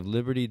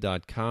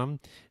theseedsofliberty.com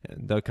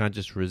and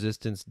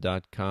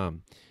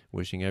theconsciousresistance.com.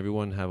 Wishing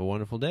everyone have a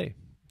wonderful day.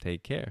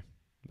 Take care.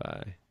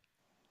 Bye.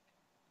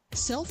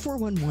 Cell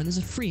 411 is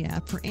a free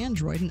app for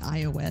Android and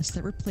iOS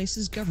that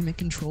replaces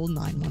government-controlled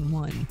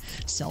 911.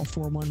 Cell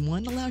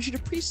 411 allows you to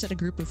preset a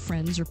group of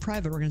friends or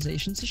private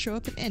organizations to show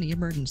up in any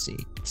emergency.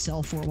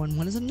 Cell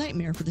 411 is a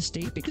nightmare for the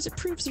state because it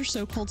proves their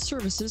so-called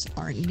services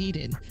aren't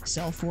needed.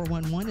 Cell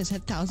 411 has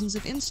had thousands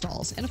of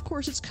installs, and of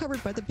course it's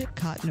covered by the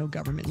BIPCOT no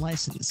government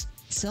license.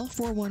 Cell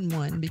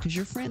 411 because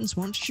your friends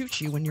won't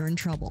shoot you when you're in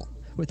trouble.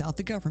 Without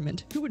the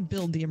government, who would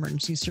build the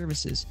emergency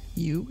services?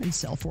 You and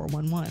Cell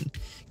 411.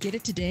 Get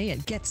it today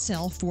at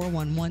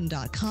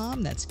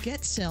getcell411.com. That's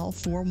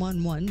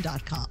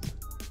getcell411.com.